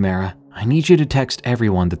 "No, Tamara, I need you to text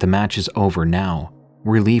everyone that the match is over now.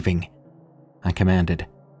 We're leaving," I commanded.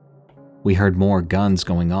 We heard more guns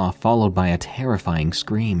going off, followed by a terrifying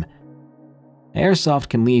scream. Airsoft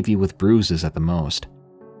can leave you with bruises at the most,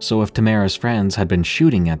 so if Tamara's friends had been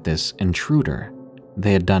shooting at this intruder,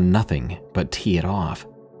 they had done nothing but tee it off.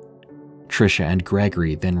 Trisha and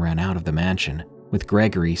Gregory then ran out of the mansion, with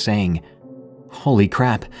Gregory saying, "Holy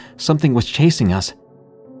crap, something was chasing us."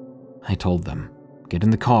 I told them, "Get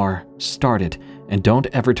in the car, start it, and don't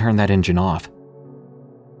ever turn that engine off."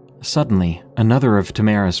 Suddenly, another of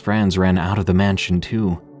Tamara's friends ran out of the mansion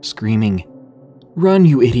too, screaming, "Run,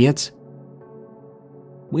 you idiots!"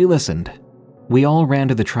 We listened. We all ran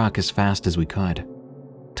to the truck as fast as we could.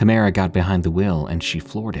 Tamara got behind the wheel and she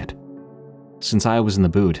floored it. Since I was in the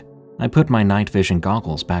boot, I put my night vision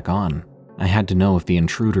goggles back on. I had to know if the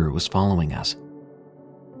intruder was following us.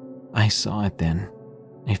 I saw it then.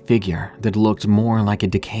 A figure that looked more like a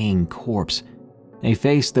decaying corpse. A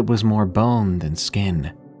face that was more bone than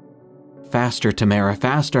skin. "Faster, Tamara,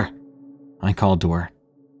 faster!" I called to her.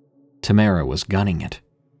 Tamara was gunning it.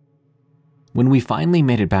 When we finally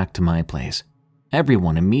made it back to my place,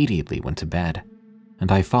 everyone immediately went to bed,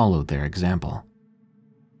 and I followed their example.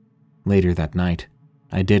 Later that night,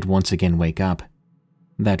 I did once again wake up.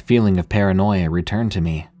 That feeling of paranoia returned to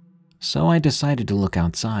me, so I decided to look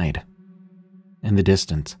outside. In the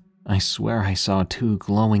distance, I swear I saw 2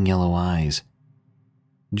 glowing yellow eyes.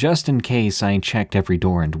 Just in case, I checked every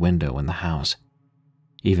door and window in the house.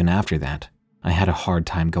 Even after that, I had a hard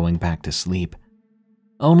time going back to sleep.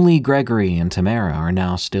 Only Gregory and Tamara are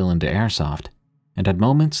now still into airsoft, and at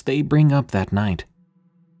moments they bring up that night.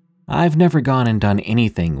 I've never gone and done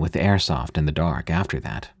anything with airsoft in the dark after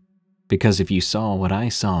that, because if you saw what I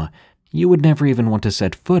saw, you would never even want to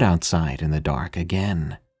set foot outside in the dark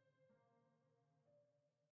again.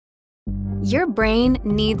 Your brain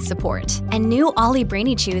needs support, and new Ollie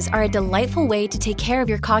Brainy Chews are a delightful way to take care of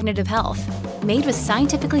your cognitive health. Made with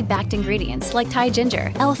scientifically backed ingredients like Thai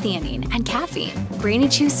ginger, L-theanine, and caffeine, Brainy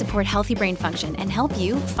Chews support healthy brain function and help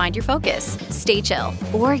you find your focus, stay chill,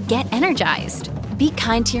 or get energized. Be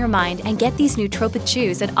kind to your mind and get these nootropic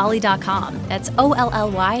chews at ollie.com. That's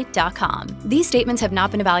OLLY.com. These statements have not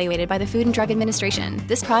been evaluated by the Food and Drug Administration.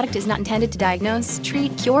 This product is not intended to diagnose,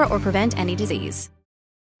 treat, cure, or prevent any disease.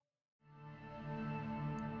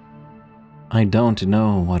 I don't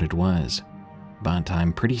know what it was, but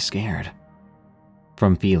I'm pretty scared.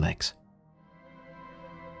 From Felix.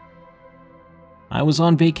 I was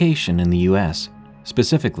on vacation in the US,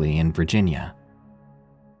 specifically in Virginia.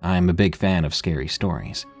 I'm a big fan of scary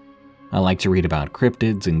stories. I like to read about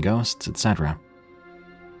cryptids and ghosts, etc.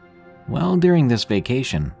 Well, during this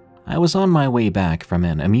vacation, I was on my way back from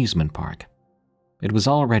an amusement park. It was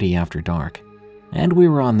already after dark, and we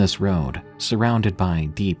were on this road, surrounded by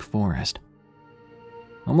deep forest.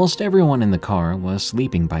 Almost everyone in the car was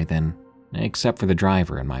sleeping by then, except for the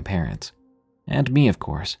driver and my parents. And me, of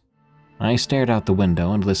course. I stared out the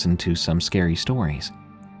window and listened to some scary stories.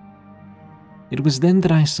 It was then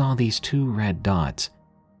that I saw these two red dots.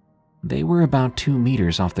 They were about 2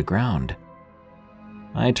 meters off the ground.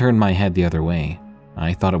 I turned my head the other way.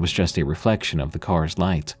 I thought it was just a reflection of the car's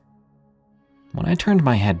lights. When I turned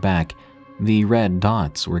my head back, the red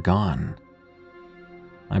dots were gone.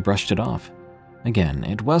 I brushed it off. Again,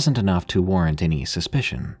 it wasn't enough to warrant any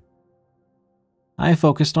suspicion. I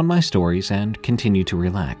focused on my stories and continued to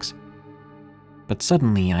relax. But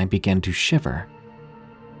suddenly I began to shiver.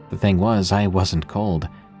 The thing was, I wasn't cold.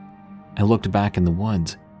 I looked back in the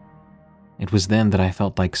woods. It was then that I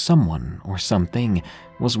felt like someone or something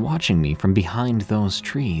was watching me from behind those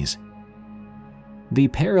trees. The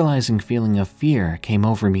paralyzing feeling of fear came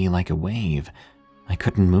over me like a wave. I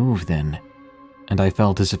couldn't move then, and I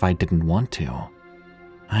felt as if I didn't want to.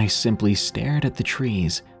 I simply stared at the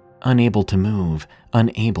trees, unable to move,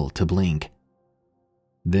 unable to blink.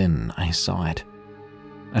 Then I saw it.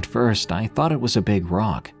 At first, I thought it was a big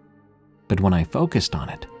rock, but when I focused on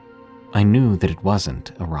it, I knew that it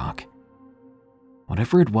wasn't a rock.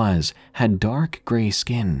 Whatever it was had dark gray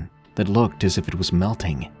skin that looked as if it was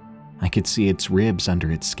melting. I could see its ribs under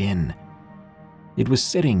its skin. It was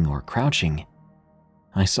sitting or crouching.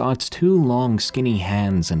 I saw its 2 long, skinny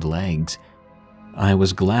hands and legs. I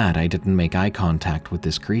was glad I didn't make eye contact with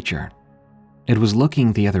this creature. It was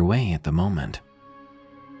looking the other way at the moment.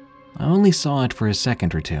 I only saw it for a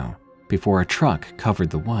second or two before a truck covered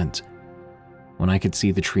the woods. When I could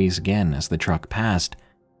see the trees again as the truck passed,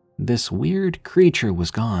 this weird creature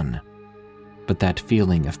was gone, but that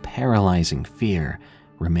feeling of paralyzing fear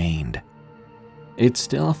remained. It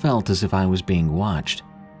still felt as if I was being watched.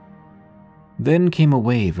 Then came a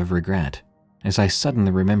wave of regret as I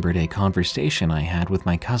suddenly remembered a conversation I had with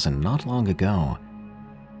my cousin not long ago.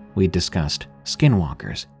 We discussed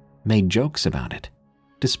skinwalkers, made jokes about it,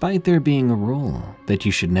 despite there being a rule that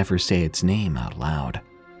you should never say its name out loud.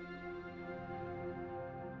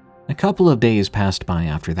 A couple of days passed by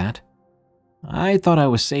after that. I thought I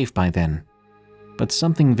was safe by then, but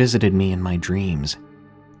something visited me in my dreams,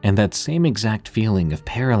 and that same exact feeling of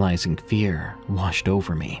paralyzing fear washed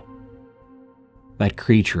over me. That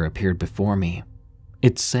creature appeared before me.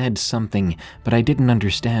 It said something, but I didn't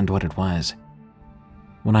understand what it was.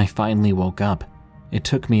 When I finally woke up, it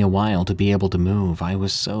took me a while to be able to move. I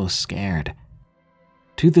was so scared.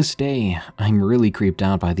 To this day, I'm really creeped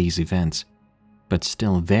out by these events, but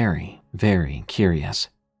still very, very curious.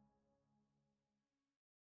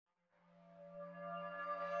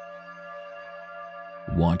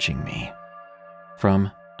 Watching me.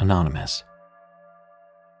 From Anonymous.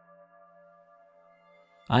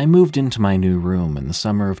 I moved into my new room in the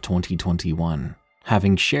summer of 2021,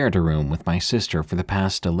 having shared a room with my sister for the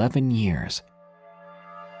past 11 years.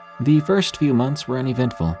 The first few months were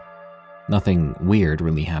uneventful. Nothing weird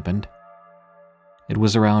really happened. It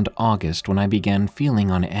was around August when I began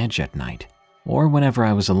feeling on edge at night, or whenever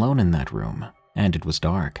I was alone in that room, and it was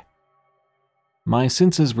dark. My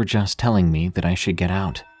senses were just telling me that I should get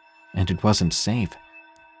out, and it wasn't safe.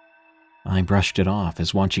 I brushed it off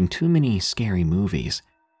as watching too many scary movies.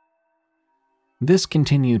 This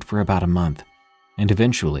continued for about a month, and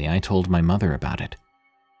eventually I told my mother about it.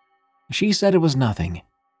 She said it was nothing,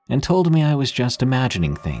 and told me I was just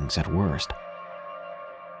imagining things at worst.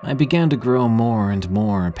 I began to grow more and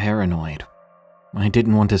more paranoid. I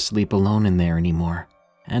didn't want to sleep alone in there anymore,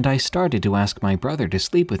 and I started to ask my brother to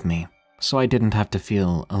sleep with me so I didn't have to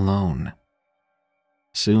feel alone.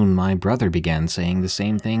 Soon my brother began saying the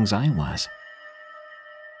same things I was.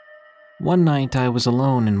 One night I was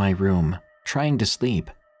alone in my room, trying to sleep,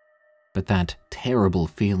 but that terrible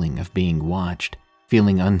feeling of being watched,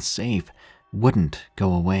 feeling unsafe, wouldn't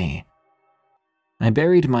go away. I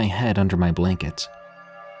buried my head under my blankets,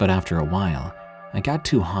 but after a while, I got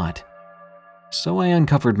too hot, so I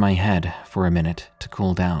uncovered my head for a minute to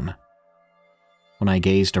cool down. When I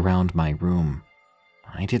gazed around my room,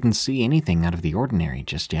 I didn't see anything out of the ordinary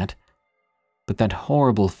just yet, but that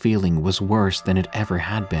horrible feeling was worse than it ever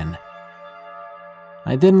had been.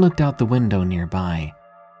 I then looked out the window nearby.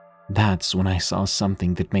 That's when I saw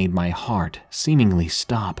something that made my heart seemingly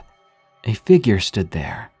stop. A figure stood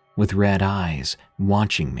there, with red eyes,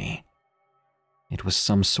 watching me. It was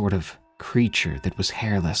some sort of creature that was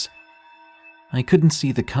hairless. I couldn't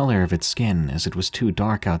see the color of its skin as it was too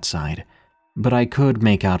dark outside, but I could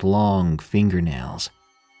make out long fingernails.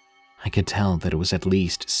 I could tell that it was at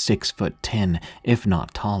least 6'10", if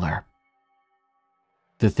not taller.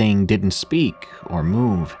 The thing didn't speak or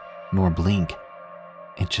move, nor blink.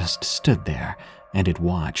 It just stood there, and it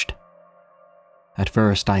watched. At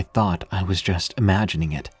first, I thought I was just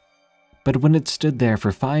imagining it, but when it stood there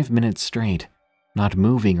for 5 minutes straight, not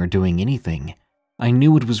moving or doing anything, I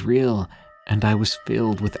knew it was real, and I was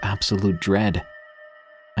filled with absolute dread.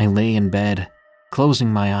 I lay in bed,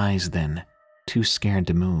 closing my eyes then, too scared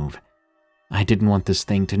to move. I didn't want this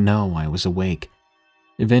thing to know I was awake.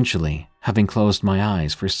 Eventually, having closed my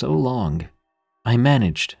eyes for so long, I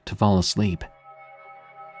managed to fall asleep.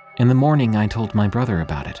 In the morning, I told my brother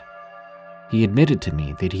about it. He admitted to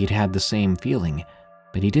me that he'd had the same feeling,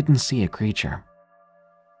 but he didn't see a creature.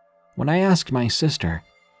 When I asked my sister,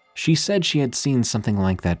 she said she had seen something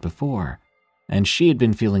like that before, and she had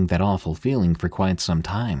been feeling that awful feeling for quite some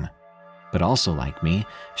time. But also, like me,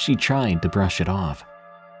 she tried to brush it off.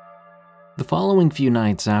 The following few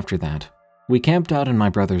nights after that, we camped out in my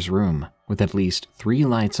brother's room with at least 3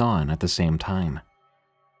 lights on at the same time.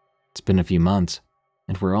 It's been a few months,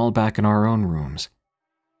 and we're all back in our own rooms.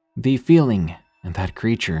 The feeling and that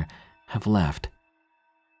creature have left.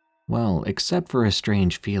 Well, except for a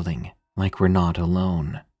strange feeling, like we're not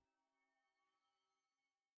alone.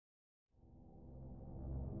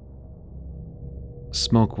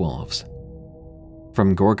 Smoke Wolves.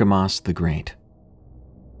 From Gorgamos the Great.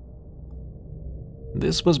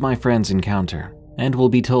 This was my friend's encounter, and will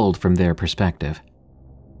be told from their perspective.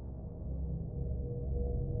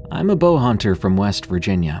 I'm a bow hunter from West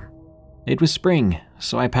Virginia. It was spring,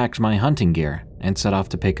 so I packed my hunting gear and set off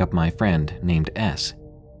to pick up my friend named S.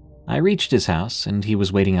 I reached his house, and he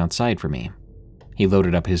was waiting outside for me. He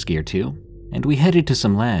loaded up his gear too, and we headed to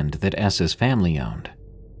some land that S's family owned.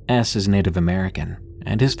 S is Native American,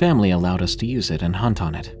 and his family allowed us to use it and hunt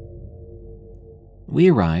on it. We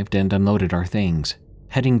arrived and unloaded our things,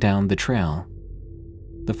 heading down the trail.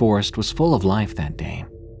 The forest was full of life that day.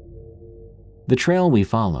 The trail we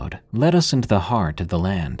followed led us into the heart of the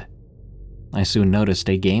land. I soon noticed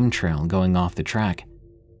a game trail going off the track.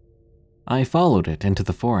 I followed it into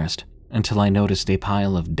the forest until I noticed a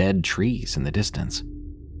pile of dead trees in the distance.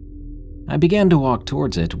 I began to walk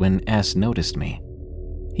towards it when S noticed me.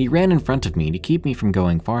 He ran in front of me to keep me from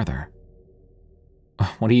going farther.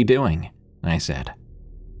 "What are you doing?" I said.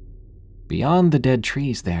 "Beyond the dead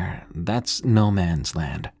trees there, that's no man's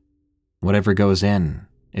land. Whatever goes in,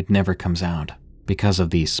 it never comes out because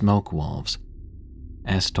of these smoke wolves,"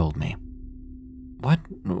 S told me.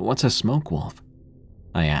 What's a smoke wolf?"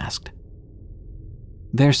 I asked.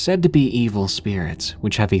 "They're said to be evil spirits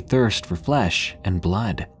which have a thirst for flesh and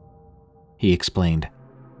blood," he explained.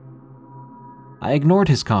 I ignored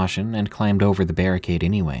his caution and climbed over the barricade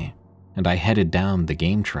anyway, and I headed down the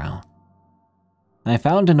game trail. I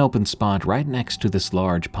found an open spot right next to this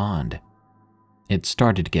large pond. It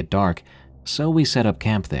started to get dark, so we set up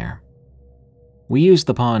camp there. We used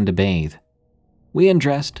the pond to bathe. We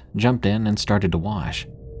undressed, jumped in, and started to wash.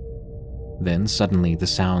 Then suddenly the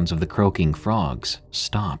sounds of the croaking frogs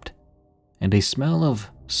stopped, and a smell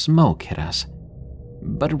of smoke hit us,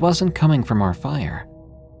 but it wasn't coming from our fire.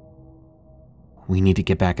 "We need to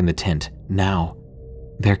get back in the tent, now.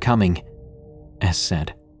 They're coming," S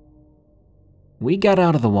said. We got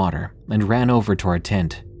out of the water and ran over to our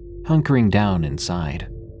tent, hunkering down inside.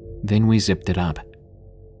 Then we zipped it up.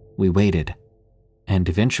 We waited, and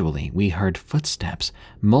eventually we heard footsteps,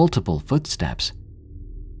 multiple footsteps.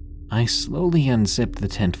 I slowly unzipped the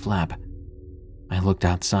tent flap. I looked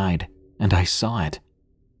outside, and I saw it.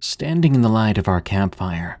 Standing in the light of our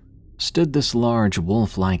campfire stood this large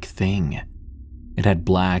wolf-like thing. It had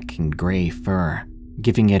black and gray fur,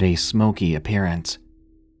 giving it a smoky appearance.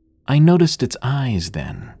 I noticed its eyes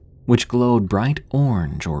then, which glowed bright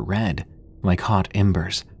orange or red, like hot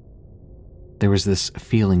embers. There was this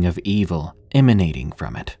feeling of evil emanating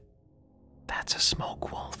from it. "That's a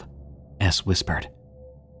smoke wolf," S whispered.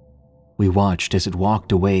 We watched as it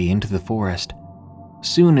walked away into the forest.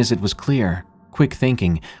 Soon as it was clear, quick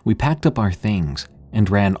thinking, we packed up our things and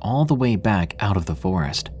ran all the way back out of the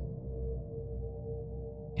forest.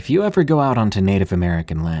 If you ever go out onto Native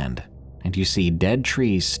American land and you see dead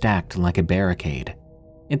trees stacked like a barricade,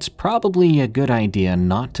 it's probably a good idea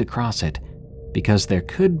not to cross it, because there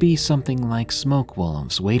could be something like smoke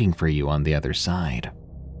wolves waiting for you on the other side,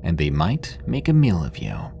 and they might make a meal of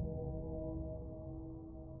you.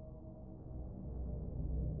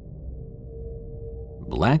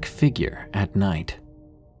 Black Figure at Night.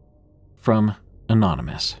 From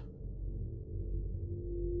Anonymous.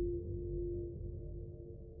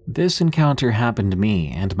 This encounter happened to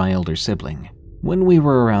me and my older sibling when we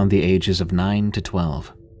were around the ages of 9 to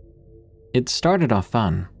 12. It started off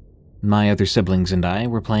fun. My other siblings and I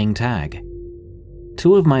were playing tag.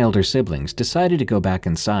 Two of my older siblings decided to go back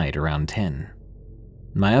inside around 10.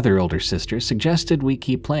 My other older sister suggested we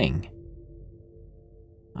keep playing.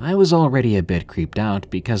 I was already a bit creeped out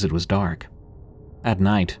because it was dark. At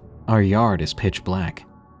night, our yard is pitch black,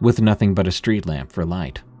 with nothing but a street lamp for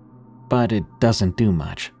light, but it doesn't do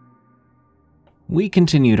much. We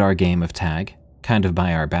continued our game of tag, kind of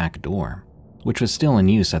by our back door, which was still in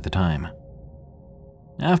use at the time.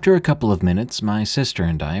 After a couple of minutes, my sister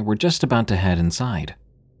and I were just about to head inside.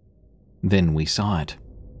 Then we saw it.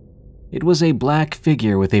 It was a black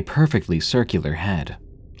figure with a perfectly circular head,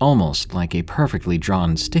 almost like a perfectly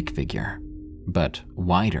drawn stick figure, but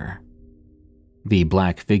wider. The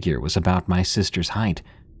black figure was about my sister's height,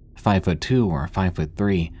 5'2" or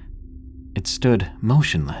 5'3". It stood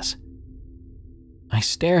motionless. I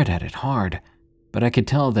stared at it hard, but I could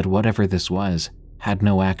tell that whatever this was had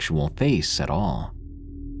no actual face at all.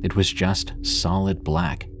 It was just solid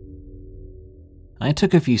black. I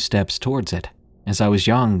took a few steps towards it, as I was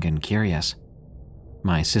young and curious.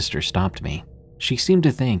 My sister stopped me. She seemed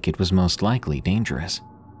to think it was most likely dangerous.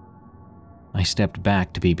 I stepped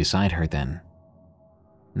back to be beside her then.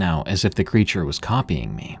 Now, as if the creature was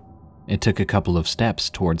copying me, it took a couple of steps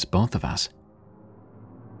towards both of us.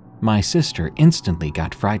 My sister instantly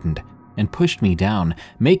got frightened and pushed me down,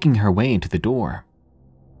 making her way to the door.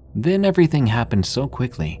 Then everything happened so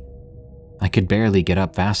quickly. I could barely get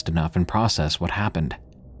up fast enough and process what happened.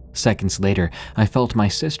 Seconds later, I felt my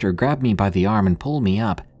sister grab me by the arm and pull me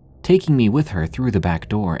up, taking me with her through the back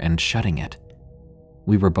door and shutting it.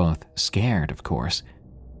 We were both scared, of course.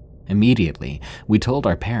 Immediately, we told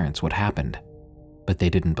our parents what happened, but they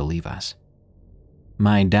didn't believe us.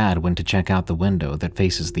 My dad went to check out the window that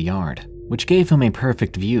faces the yard, which gave him a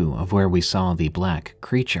perfect view of where we saw the black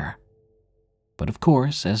creature. But of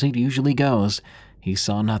course, as it usually goes, he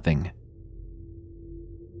saw nothing.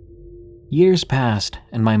 Years passed,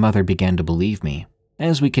 and my mother began to believe me,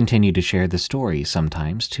 as we continued to share the story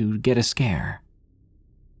sometimes to get a scare.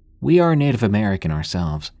 We are Native American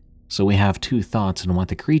ourselves, so we have two thoughts on what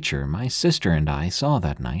the creature my sister and I saw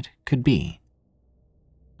that night could be.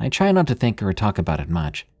 I try not to think or talk about it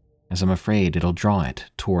much, as I'm afraid it'll draw it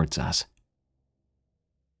towards us.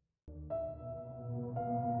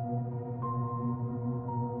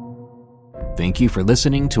 Thank you for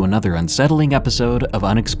listening to another unsettling episode of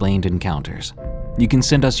Unexplained Encounters. You can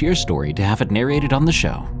send us your story to have it narrated on the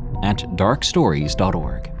show at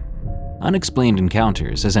darkstories.org. Unexplained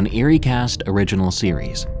Encounters is an EerieCast original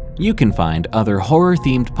series. You can find other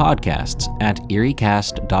horror-themed podcasts at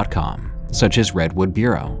EerieCast.com. such as Redwood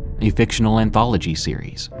Bureau, a fictional anthology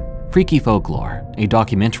series, Freaky Folklore, a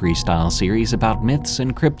documentary-style series about myths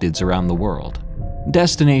and cryptids around the world,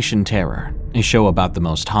 Destination Terror, a show about the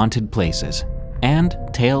most haunted places, and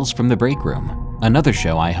Tales from the Break Room, another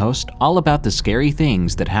show I host all about the scary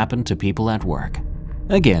things that happen to people at work.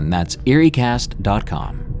 Again, that's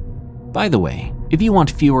EerieCast.com. By the way, if you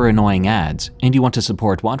want fewer annoying ads and you want to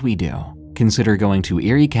support what we do, consider going to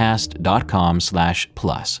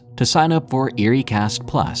EerieCast.com/plus to sign up for EerieCast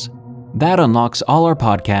Plus. That unlocks all our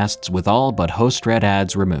podcasts with all but host-read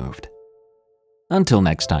ads removed. Until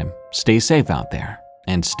next time, stay safe out there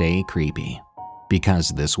and stay creepy, because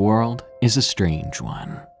this world is a strange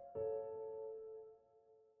one.